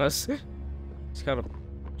 to be honest. It's kind of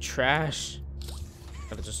trash.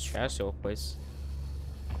 Kind of just trash the whole place.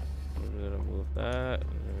 We're gonna move that.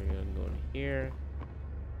 And then we're gonna go in here.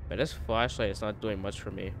 But this flashlight is not doing much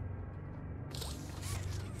for me.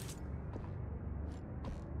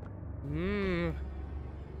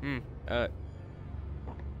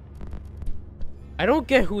 I don't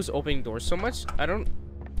get who's opening doors so much. I don't.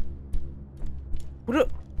 Who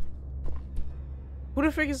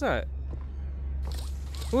the frick is that?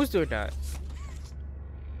 Who's doing that?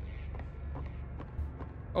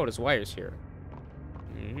 Oh, there's wires here.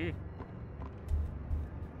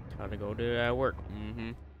 Time to go to work.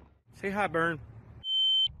 Say hi, Burn.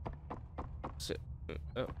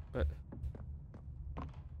 Oh, but.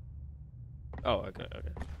 Oh, okay.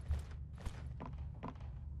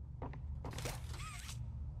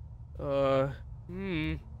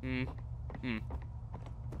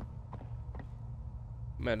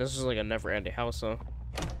 Man, this is like a never-ending house, huh?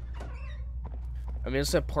 I mean,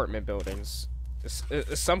 it's apartment buildings. It's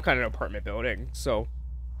some kind of apartment building, so.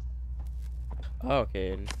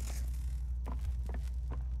 Okay.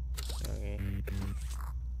 Okay.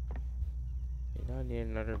 I need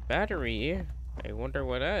another battery. I wonder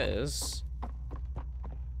what that is.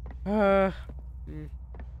 No.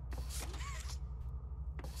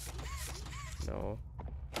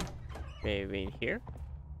 Maybe in here?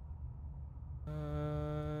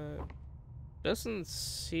 Doesn't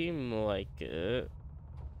seem like it.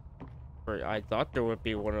 Or I thought there would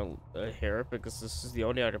be one here because this is the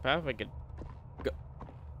only other path I could go.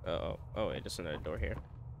 Oh wait, there's another door here.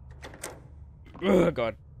 Oh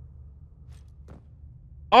god.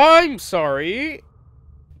 I'm sorry.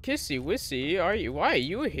 Kissy Wissy, why are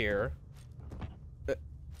you here?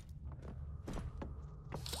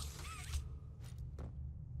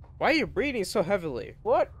 Why are you breathing so heavily?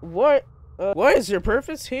 What is your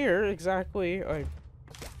purpose here exactly?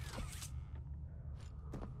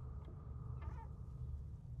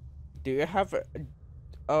 Do you have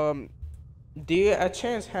do you a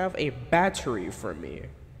chance have a battery for me?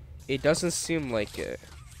 It doesn't seem like it.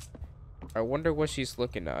 I wonder what she's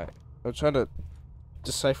looking at. I'm trying to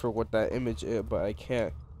decipher what that image is, but I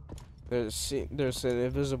can't. There's an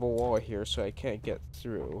invisible wall here, so I can't get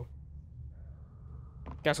through.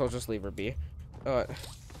 Guess I'll just leave her be.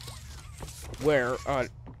 Where?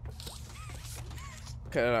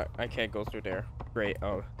 Okay, I can't go through there. Great.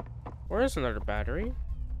 Oh, where's another battery?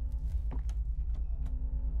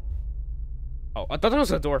 Oh, I thought there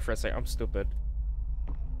was a door for a second. I'm stupid.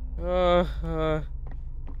 I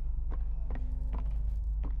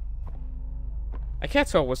can't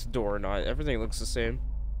tell what's the door or not. Everything looks the same.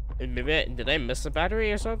 Maybe did I miss a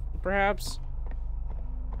battery or something? Perhaps.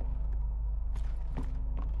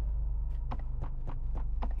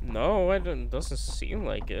 No, it doesn't seem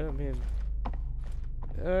like it. I mean,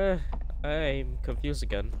 I'm confused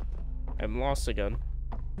again. I'm lost again.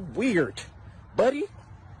 Weird, buddy.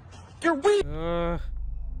 You're weird. Oh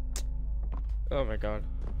my god.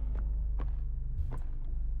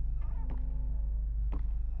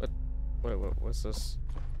 Wait, what's this?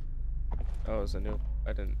 Oh, it's a new.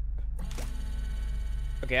 I didn't.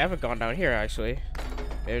 Okay, I haven't gone down here actually.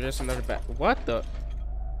 Maybe there's another What the?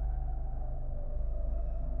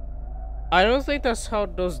 I don't think that's how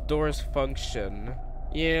those doors function.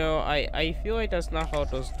 You know, I feel like that's not how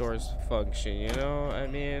those doors function, you know? I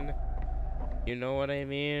mean, you know what I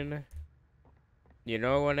mean? You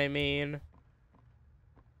know what I mean?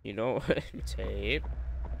 You know, tape,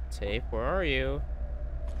 where are you?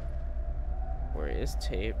 Where is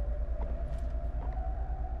tape?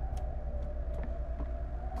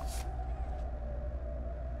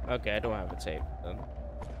 Okay, I don't have a tape then.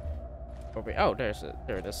 Oh, there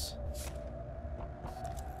it is.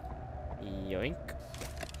 Yoink.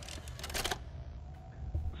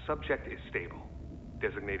 Subject is stable.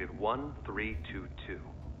 Designated 1322.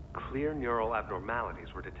 Clear neural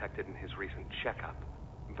abnormalities were detected in his recent checkup.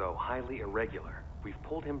 Though highly irregular, we've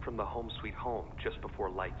pulled him from the home sweet home just before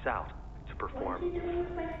lights out to perform. What are you doing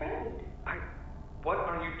with my friend? What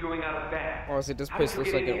are you doing out of bed? Honestly, this How place did you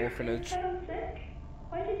looks get like in an here? orphanage. I'm sick.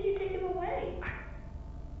 Why did you take him away?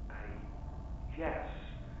 Yes.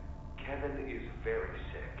 Kevin is very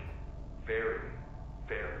sick. Very,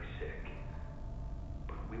 very sick.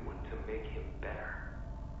 But we want to make him better.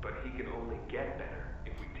 But he can only get better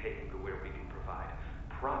if we take him to where we can provide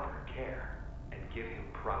proper care and give him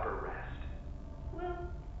proper rest. Well,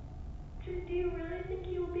 do you really think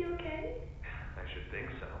he will be okay? I should think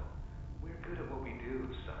so. We're good at what we do,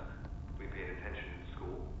 son. We paid attention in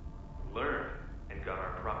school, learned, and got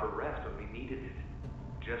our proper rest when we needed it.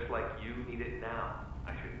 Just like you need it now,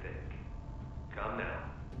 I should think. Come now,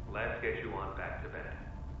 let's get you on back to bed.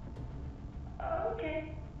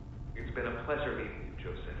 Okay. It's been a pleasure meeting you,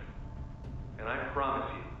 Joseph. And I promise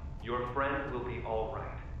you, your friend will be all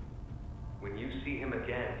right. When you see him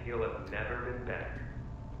again, he'll have never been better.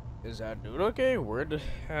 Is that dude okay? I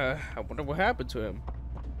wonder what happened to him.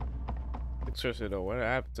 Seriously though, what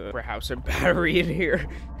happened to perhaps a battery in here?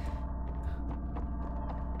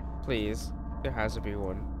 Please, there has to be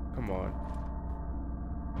one. Come on.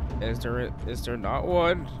 Is there not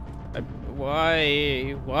one? Why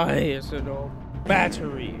is there no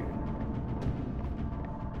battery?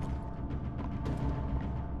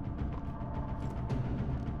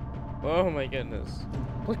 Oh my goodness.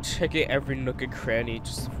 We're checking every nook and cranny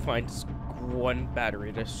just to find this one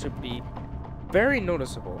battery that should be very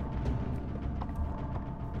noticeable.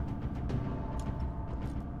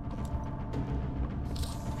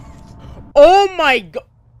 Oh my god!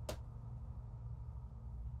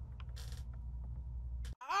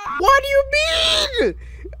 What do you mean?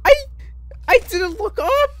 I didn't look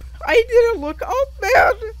up. I didn't look up,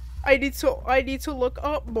 man. I need to look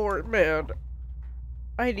up more, man.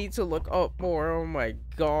 I need to look up more. Oh my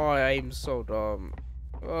god, I'm so dumb.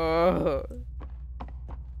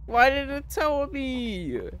 Why didn't it tell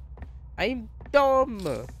me? I'm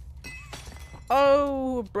dumb.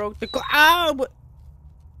 Oh, broke the glass. Ah,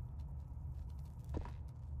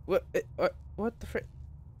 what the frick?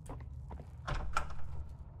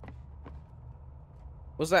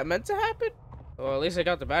 Was that meant to happen? Well, at least I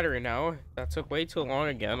got the battery now. That took way too long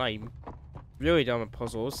again. I'm really dumb at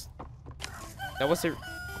puzzles. That was it.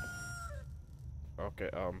 Okay,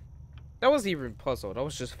 that wasn't even a puzzle. That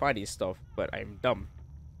was just finding stuff, but I'm dumb.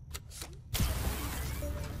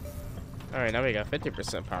 Alright, now we got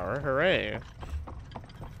 50% power. Hooray.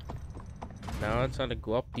 Now it's time to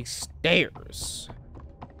go up these stairs.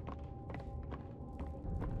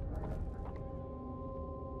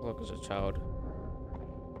 Look, there's a child.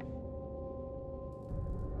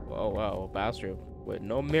 Oh wow, a bathroom with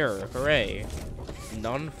no mirror. Hooray.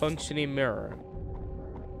 Non-functioning mirror.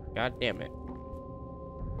 God damn it.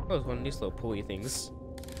 That was one of these little pulley things.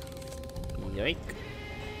 Yike.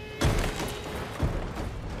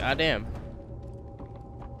 God damn.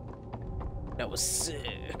 That was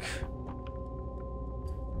sick.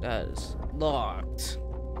 That is locked.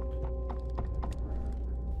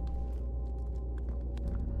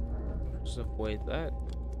 Just avoid that.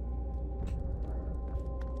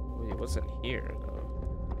 Wait, what's in here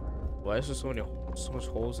though? Why is there so much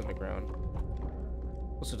holes in the ground?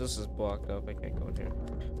 So this is blocked up. I can't go in here.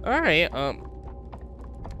 All right.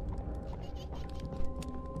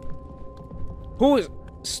 Who is?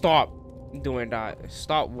 Stop doing that.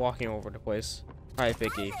 Stop walking over the place. Hi,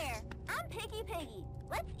 Vicky. Hi there. I'm Piggy.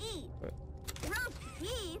 Let's eat. Grilled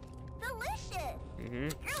beef, delicious.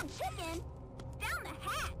 Grilled chicken, down the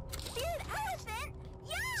hat. Seared elephant,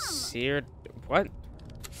 yum. Seared what?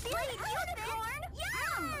 Seared unicorn,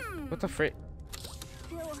 yum. What the frick?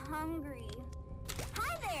 Still hungry.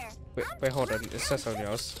 Hi there. Wait, hold on. It says something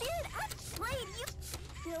else.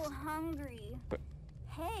 Still hungry.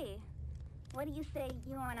 Hey, what do you say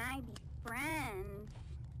you and I be friends?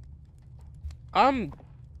 I'm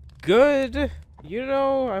good. You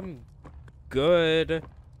know, I'm good.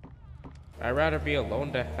 I'd rather be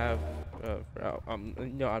alone than have.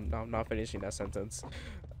 No, I'm not finishing that sentence.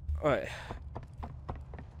 Alright.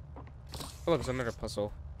 Oh, look, there's another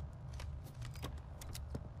puzzle.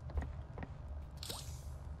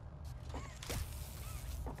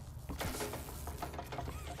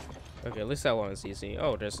 Okay, at least that one is easy.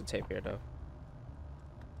 Oh, there's a tape here, though.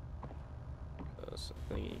 There's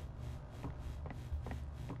a thingy.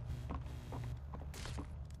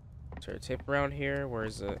 Is there a tape around here? Where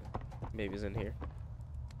is it? Maybe it's in here.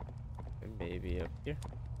 And maybe up here.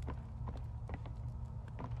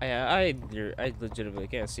 I legitimately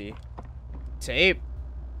can't see. Tape!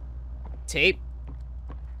 Tape!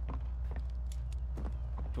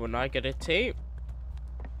 Do I not get a tape?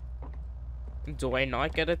 Do I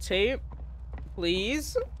not get a tape?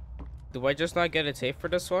 Please? Do I just not get a tape for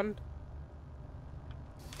this one?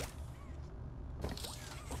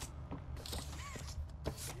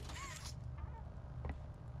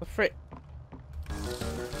 The frick?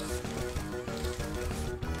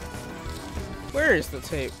 Where is the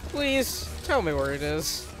tape? Please tell me where it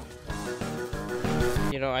is.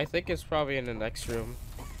 You know, I think it's probably in the next room.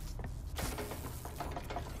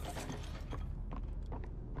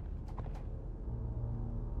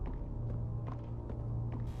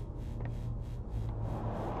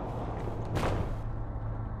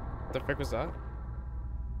 The frick was that?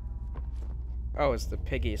 Oh, it's the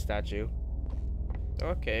piggy statue.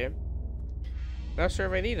 Okay. Not sure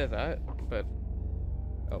if I needed that, but...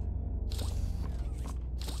 Oh.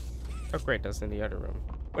 Oh great, that's in the other room.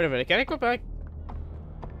 Wait a minute, can I go back?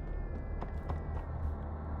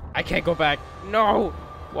 I can't go back. No!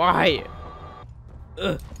 Why?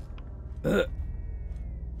 Ugh. Ugh.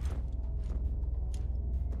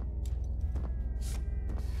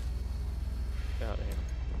 Get out of here.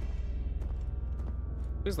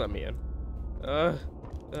 Please let me in.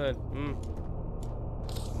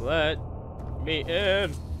 Let me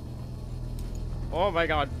in. Oh my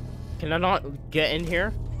god. Can I not get in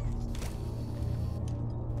here?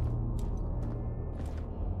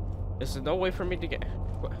 There's no way for me to get...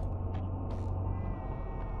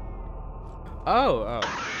 Oh,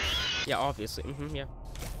 yeah, obviously. Yeah.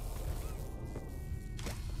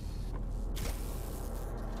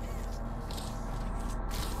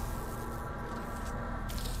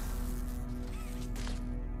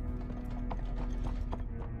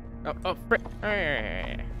 Oh, frick.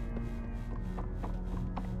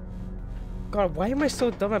 God, why am I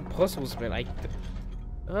so dumb at puzzles, man?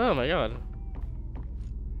 Oh my god.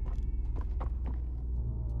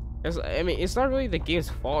 I mean, it's not really the game's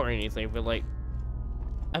fault or anything, but like,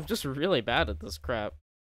 I'm just really bad at this crap.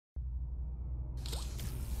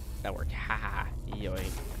 That worked. Haha.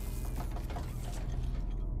 Yoink.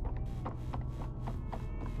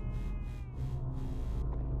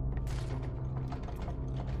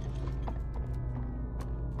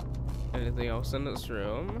 Anything else in this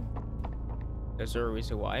room? Is there a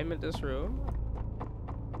reason why I'm in this room?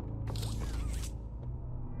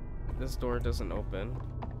 This door doesn't open.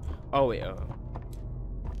 Oh wait, there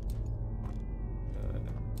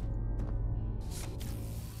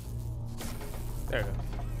we go.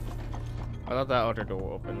 I thought that other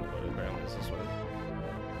door opened, but apparently it's this one.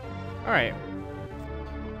 Alright.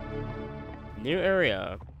 New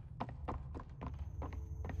area.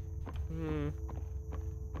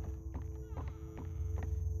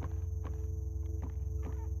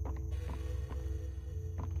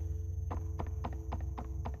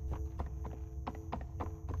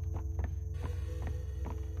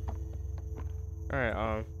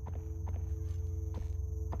 Alright,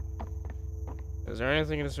 is there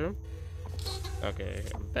anything in this room? Okay,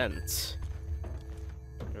 vent.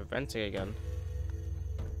 We're venting again.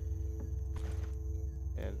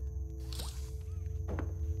 And...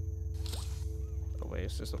 oh wait,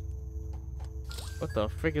 it's just a... what the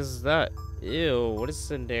frick is that? Ew, what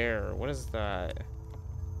is in there? What is that?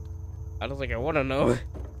 I don't think I want to know.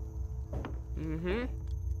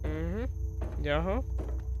 Yeah,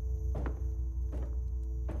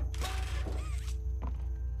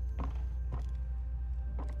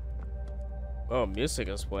 Oh, music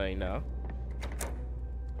is playing now.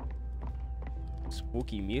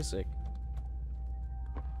 Spooky music.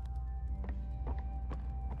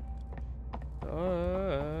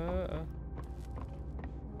 Oh,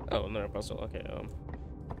 another puzzle. Okay,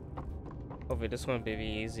 hopefully this one will be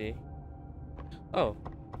easy. Oh,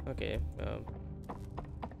 okay.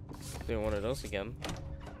 Doing one of those again.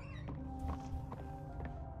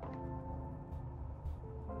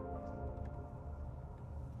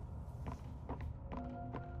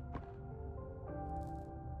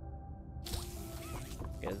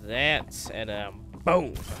 Get that, and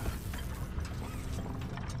boom.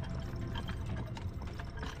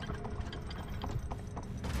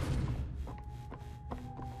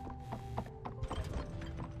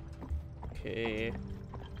 Okay,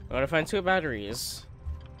 I gotta find 2 batteries.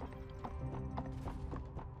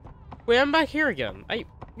 Wait, I'm back here again. Wait,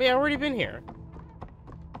 I've already been here.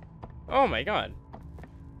 Oh my god.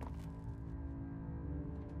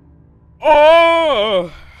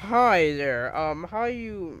 Oh, hi there. How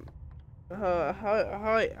you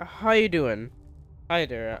doing? Hi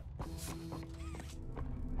there.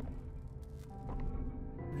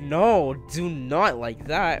 No, do not like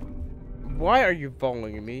that. Why are you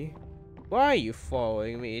following me? Why are you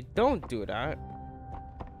following me? Don't do that.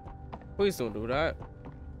 Please don't do that.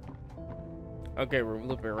 Okay, we're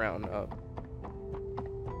looping around.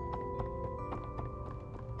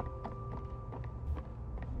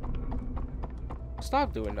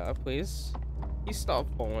 Stop doing that, please. You stop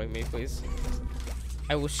following me, please.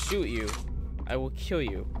 I will shoot you. I will kill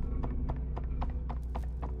you.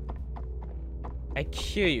 I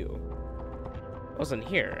kill you. I wasn't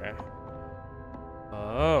here.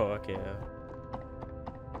 Oh, okay.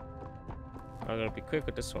 I'm gonna be quick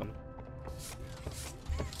with this one.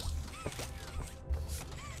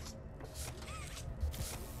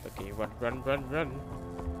 Okay, run, run, run, run.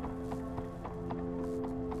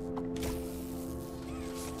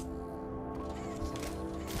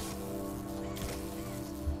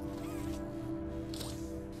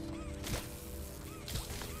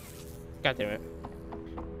 God damn it.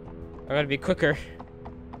 I gotta be quicker.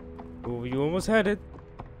 Oh, you almost had it.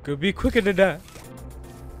 Could be quicker than that.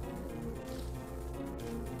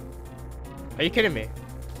 Are you kidding me?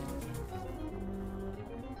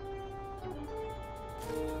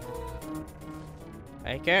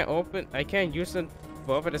 I can't use them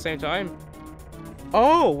both at the same time.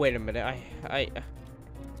 Oh, wait a minute.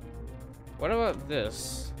 What about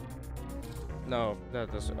this? No,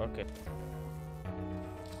 that doesn't. Okay.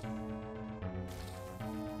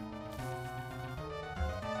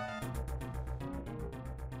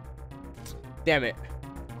 Damn it.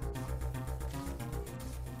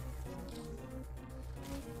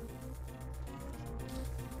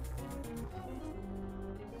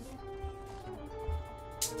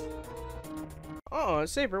 Oh,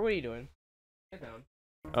 Saber, what are you doing? Get down.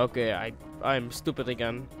 Okay, I'm stupid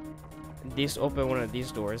again. These open one of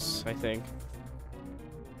these doors, I think.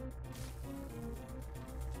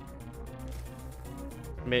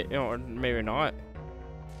 Or maybe not.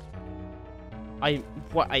 I'm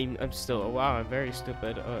still, wow, I'm very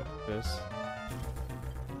stupid at this.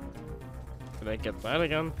 Did I get that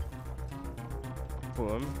again?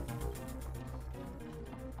 Boom.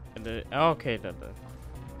 And then, okay, then.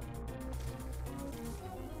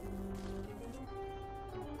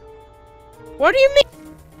 What do you mean?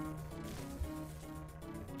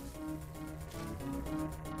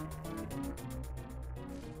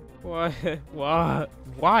 What? What?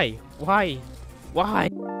 Why? Why? Why?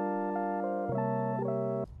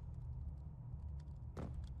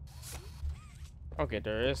 Okay,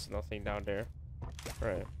 there is nothing down there.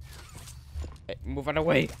 Right. Hey, move out of the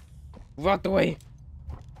way. Move out the way.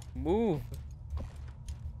 Move.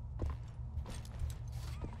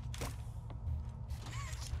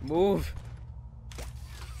 Move.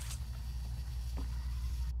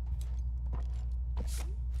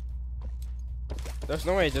 There's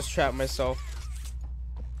no way I just trapped myself.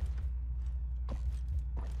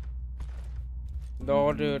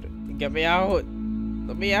 No, dude. Get me out.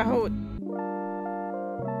 Let me out.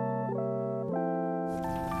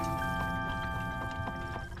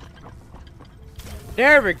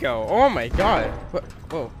 There we go. Oh my god. What?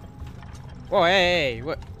 Whoa. Whoa, hey,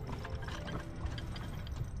 what?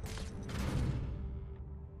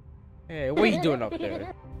 Hey, what are you doing up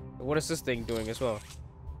there? What is this thing doing as well?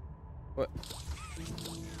 What?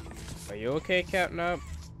 Are you okay, Catnap?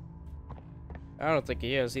 I don't think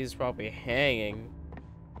he is. He's probably hanging.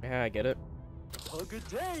 Yeah, I get it. Hug a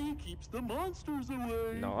day keeps the monsters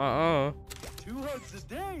away. No, 2 hugs a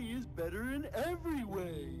day is better in every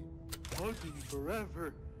way. Hugging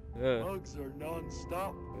forever. Hugs are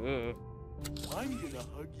non-stop. I'm gonna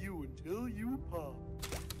hug you until you pop.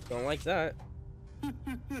 Don't like that.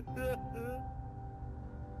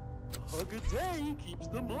 Hug a day keeps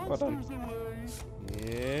the monsters away.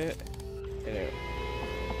 Yeah. There.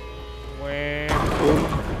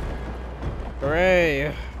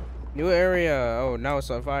 Hooray! New area. Oh, now it's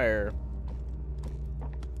on fire.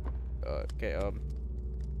 Okay.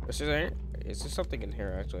 Is there something in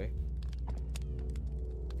here actually?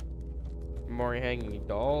 More hanging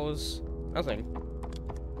dolls. Nothing.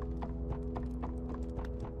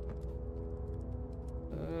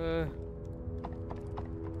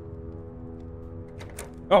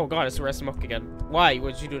 Oh god, it's red smoke again. Why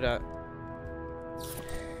would you do that?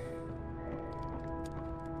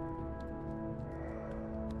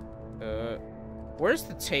 Where's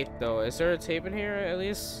the tape though? Is there a tape in here at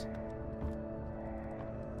least?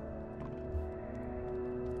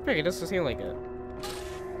 Okay, it doesn't seem like it.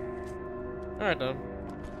 Alright then.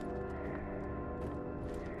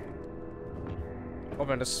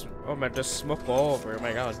 Oh man, just smoke all over. Oh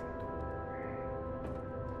my god.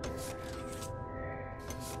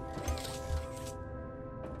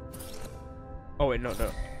 Oh wait, no.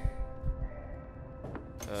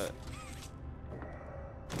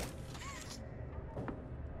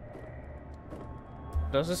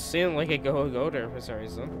 Doesn't seem like it go there for some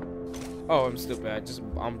reason. Oh, I'm stupid.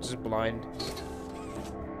 I'm just blind.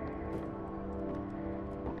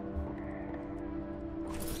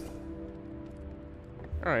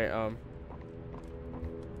 Alright,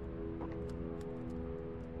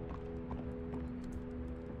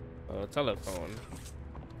 telephone.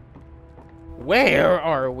 Where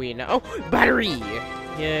are we now? Oh, battery!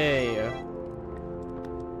 Yay.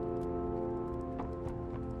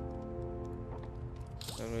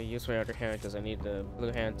 I'm gonna use my other hand because I need the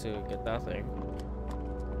blue hand to get that thing.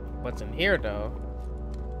 What's in here, though?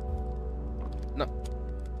 No.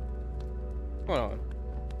 Hold on.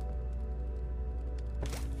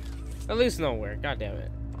 At least nowhere. God damn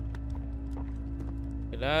it.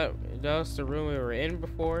 That's the room we were in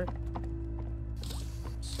before.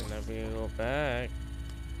 So now we can go back.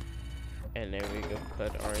 And then we can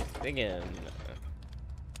put our thing in.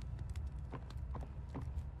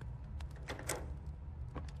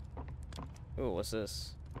 Ooh, what's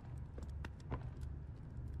this?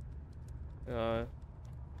 Doesn't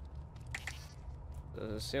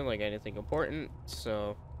seem like anything important,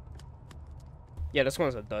 so yeah, this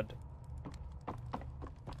one's a dud.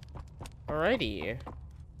 Alrighty.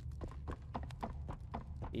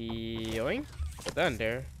 Yoink. Put that in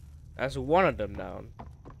there. That's one of them down.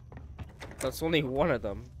 That's only one of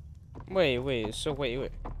them. Wait, so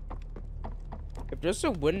wait. If there's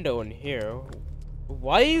a window in here,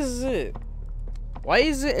 why is it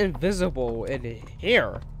invisible in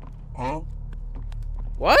here? Huh?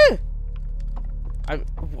 What?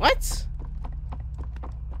 What?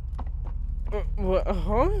 What?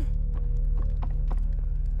 Huh?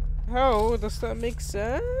 How does that make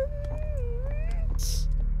sense?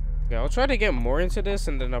 Yeah, I'll try to get more into this,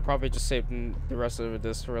 and then I'll probably just save the rest of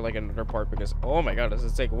this for like another part because oh my god, this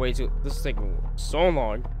is taking so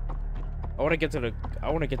long. I want to get to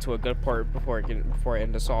a good part before I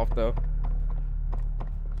end this off though.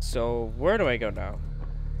 So where do I go now?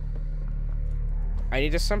 I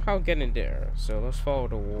need to somehow get in there, so let's follow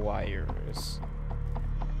the wires.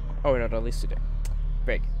 Oh no, at least today.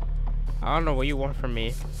 Big. I don't know what you want from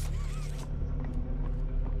me.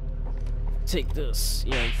 Take this,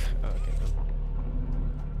 yank. Okay.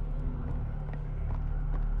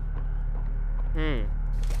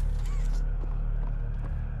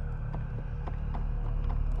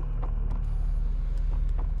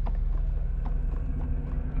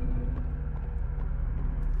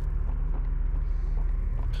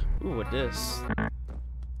 Ooh, what this?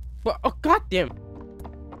 What? Oh, goddamn!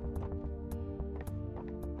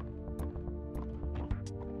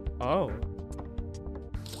 Oh.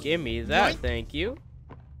 Give me that, thank you.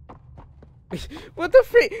 What the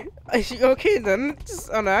freak? Okay, then just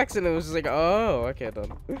on accident it was just like, oh, okay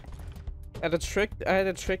then. I had to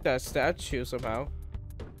trick that statue somehow.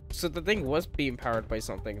 So the thing was being powered by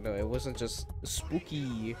something though. It wasn't just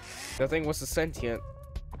spooky. The thing was a sentient.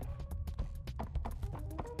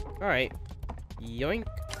 Alright. Yoink.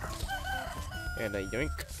 And a yoink.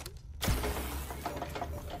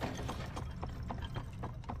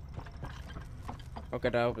 Okay,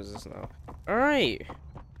 that opens this now. Alright.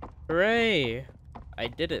 Hooray. I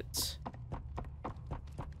did it.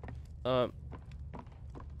 Okay,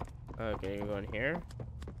 you go in here.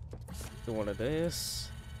 Do one of this.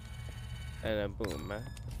 And then boom.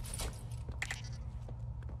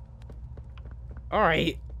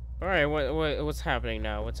 Alright. Alright, what's happening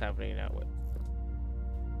now? What's happening now? What?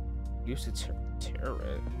 Use to tear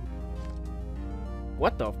it.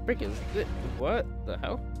 What the frick is this? What the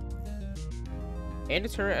hell? And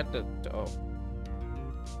it's her at the oh.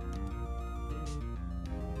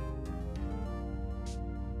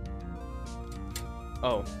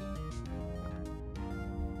 Oh.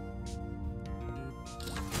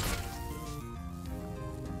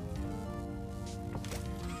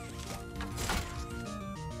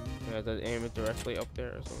 I have to aim it directly up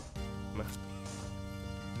there or something.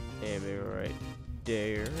 Aim it right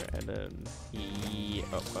there, and then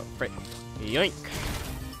right. Yoink.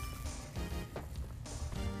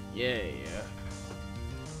 Yeah.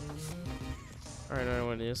 Alright, I know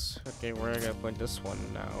what it is. Okay, where I gotta point this one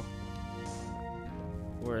now?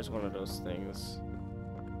 Where's one of those things?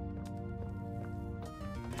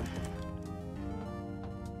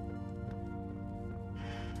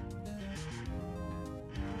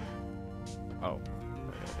 Oh, I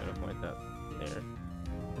gotta point that there.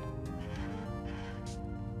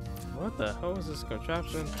 What the hell is this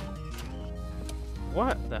contraption?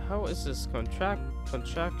 What the hell is this contraction?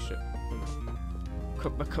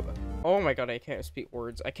 Oh my god, I can't speak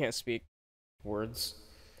words. I can't speak words.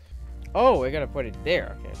 Oh, I gotta put it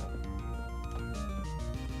there. Okay.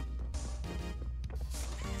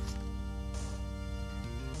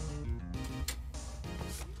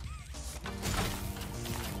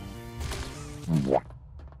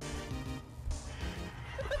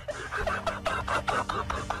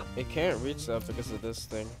 It can't reach that because of this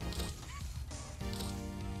thing.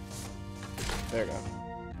 There we go.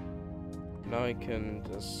 Now I can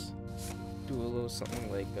just do a little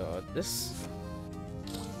something like this.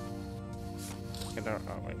 And oh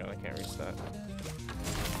my god, I can't reach that.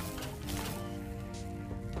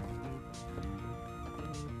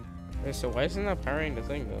 Wait, so why isn't that powering the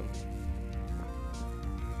thing then?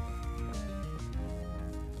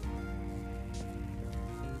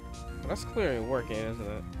 Well, that's clearly working, isn't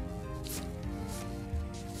it?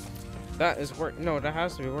 That is work. No, that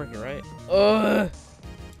has to be working, right?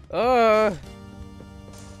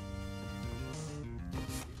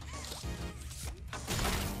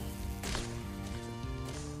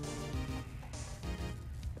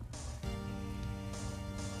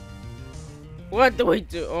 What do we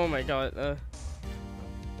do? Oh my god.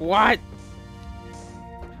 What?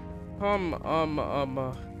 I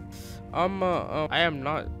am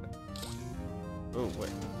not. Oh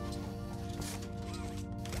wait.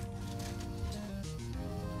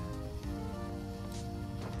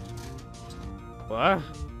 What?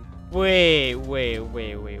 Wait,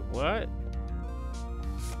 what?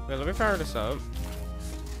 Wait, let me fire this up.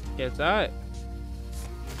 Get that.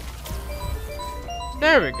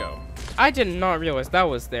 There we go. I did not realize that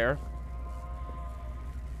was there.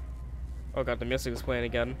 Oh god, the music is playing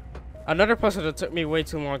again. Another puzzle that took me way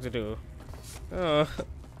too long to do.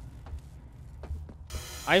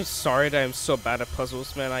 I'm sorry that I'm so bad at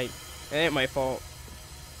puzzles, man. It ain't my fault.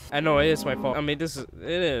 I know it is my fault. I mean, this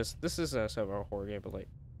is a survival horror game, but like,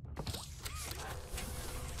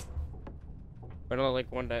 but not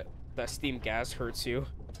like one that steam gas hurts you.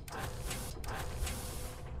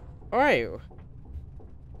 All right,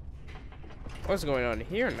 what's going on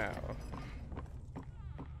here now?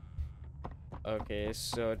 Okay,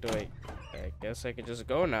 so I guess I can just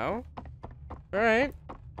go now. All right,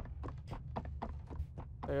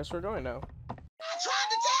 I guess we're going now.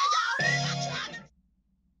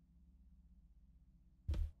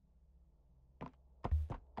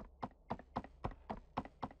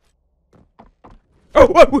 Oh,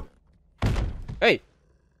 whoa. Hey!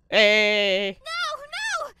 Hey!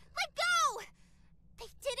 No! Let go! They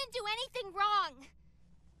didn't do anything wrong.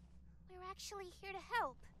 We're actually here to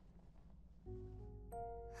help.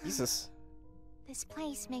 Jesus. This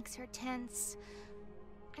place makes her tense.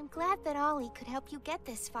 I'm glad that Ollie could help you get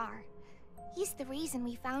this far. He's the reason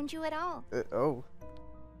we found you at all. Oh.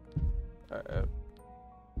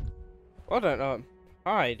 Well done,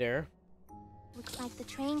 hi there. Looks like the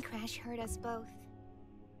train crash hurt us both.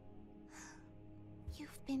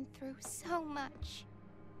 You've been through so much.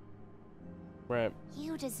 Right.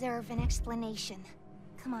 You deserve an explanation.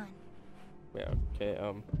 Come on. Yeah, okay,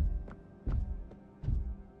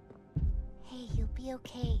 Hey, you'll be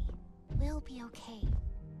okay. We'll be okay.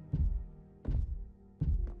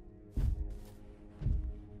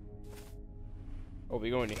 Oh, we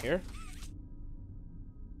going to here?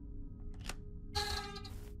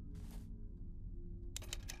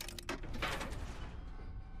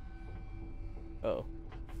 Oh.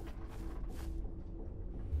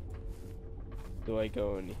 Do I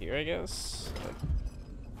go in here, I guess?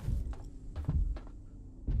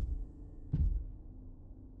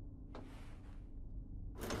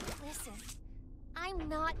 Listen, I'm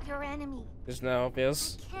not your enemy. It's not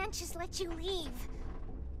obvious. I can't just let you leave.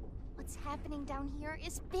 What's happening down here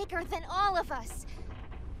is bigger than all of us.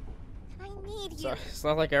 And I need you. It's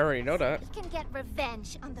not like I already know that. We can get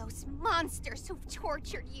revenge on those monsters who've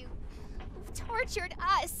tortured you. Who've tortured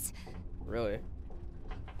us. Really?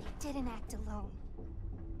 They didn't act alone.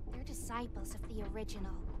 They're disciples of the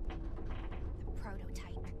original. The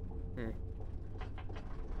prototype.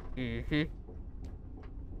 Mm-hmm.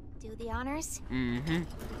 Do the honors? Mm-hmm.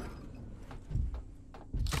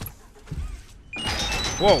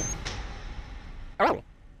 Whoa! Oh!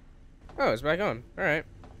 Oh, it's back on. Alright.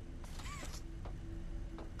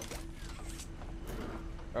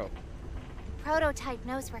 Oh. The prototype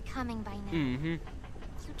knows we're coming by now. Mm-hmm. You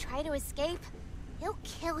try to escape, he'll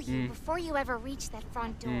kill you before you ever reach that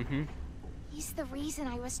front door. Mm-hmm. He's the reason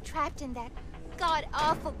I was trapped in that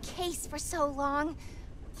god-awful case for so long.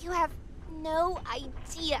 You have no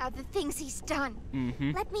idea of the things he's done.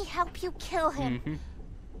 Mm-hmm. Let me help you kill him. Mm-hmm.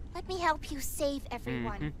 Let me help you save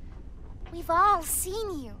everyone. We've all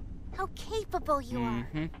seen you. How capable you are.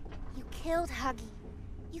 You killed Huggy.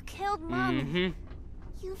 You killed Mommy.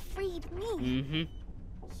 You freed me.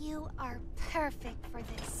 You are perfect for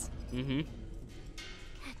this.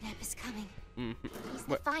 Catnap is coming. He's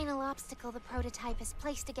the final obstacle the prototype has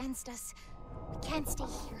placed against us. We can't stay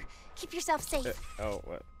here. Keep yourself safe. Oh,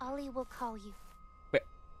 what? Ollie will call you. Wait.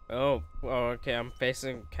 Oh, okay, I'm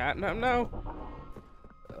facing Catnap now?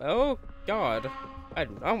 Oh God, I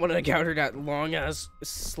do not want to encounter that long ass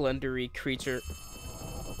slendery creature.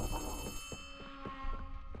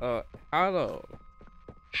 Hello.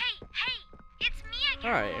 Hey, it's me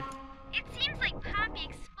again. Hi. It seems like Poppy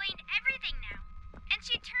explained everything now, and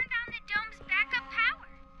she turned on the dome's backup power.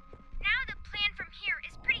 Now the plan from here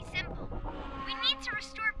is pretty simple. We need to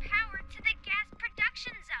restore power to the gas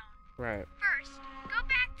production zone. Right. First, go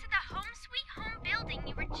back to the Home Sweet Home building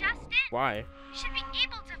you were just in. Why? You should be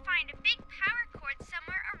able to find a big power cord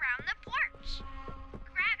somewhere around the porch.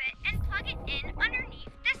 Grab it and plug it in underneath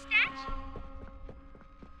the statue.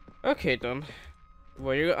 Okay, then.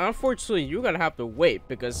 Well, unfortunately, you're gonna have to wait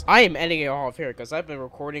because I am ending it off here because I've been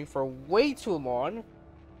recording for way too long.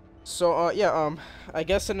 So, yeah, I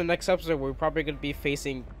guess in the next episode, we're probably gonna be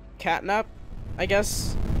facing Catnap, I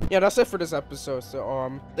guess. Yeah, that's it for this episode.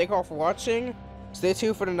 So, thank you all for watching. Stay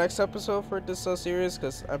tuned for the next episode for this series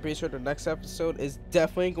because I'm pretty sure the next episode is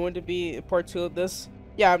definitely going to be part 2 of this.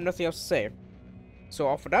 Yeah, I have nothing else to say. So,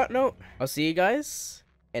 off of that note, I'll see you guys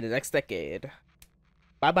in the next decade.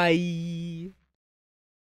 Bye-bye.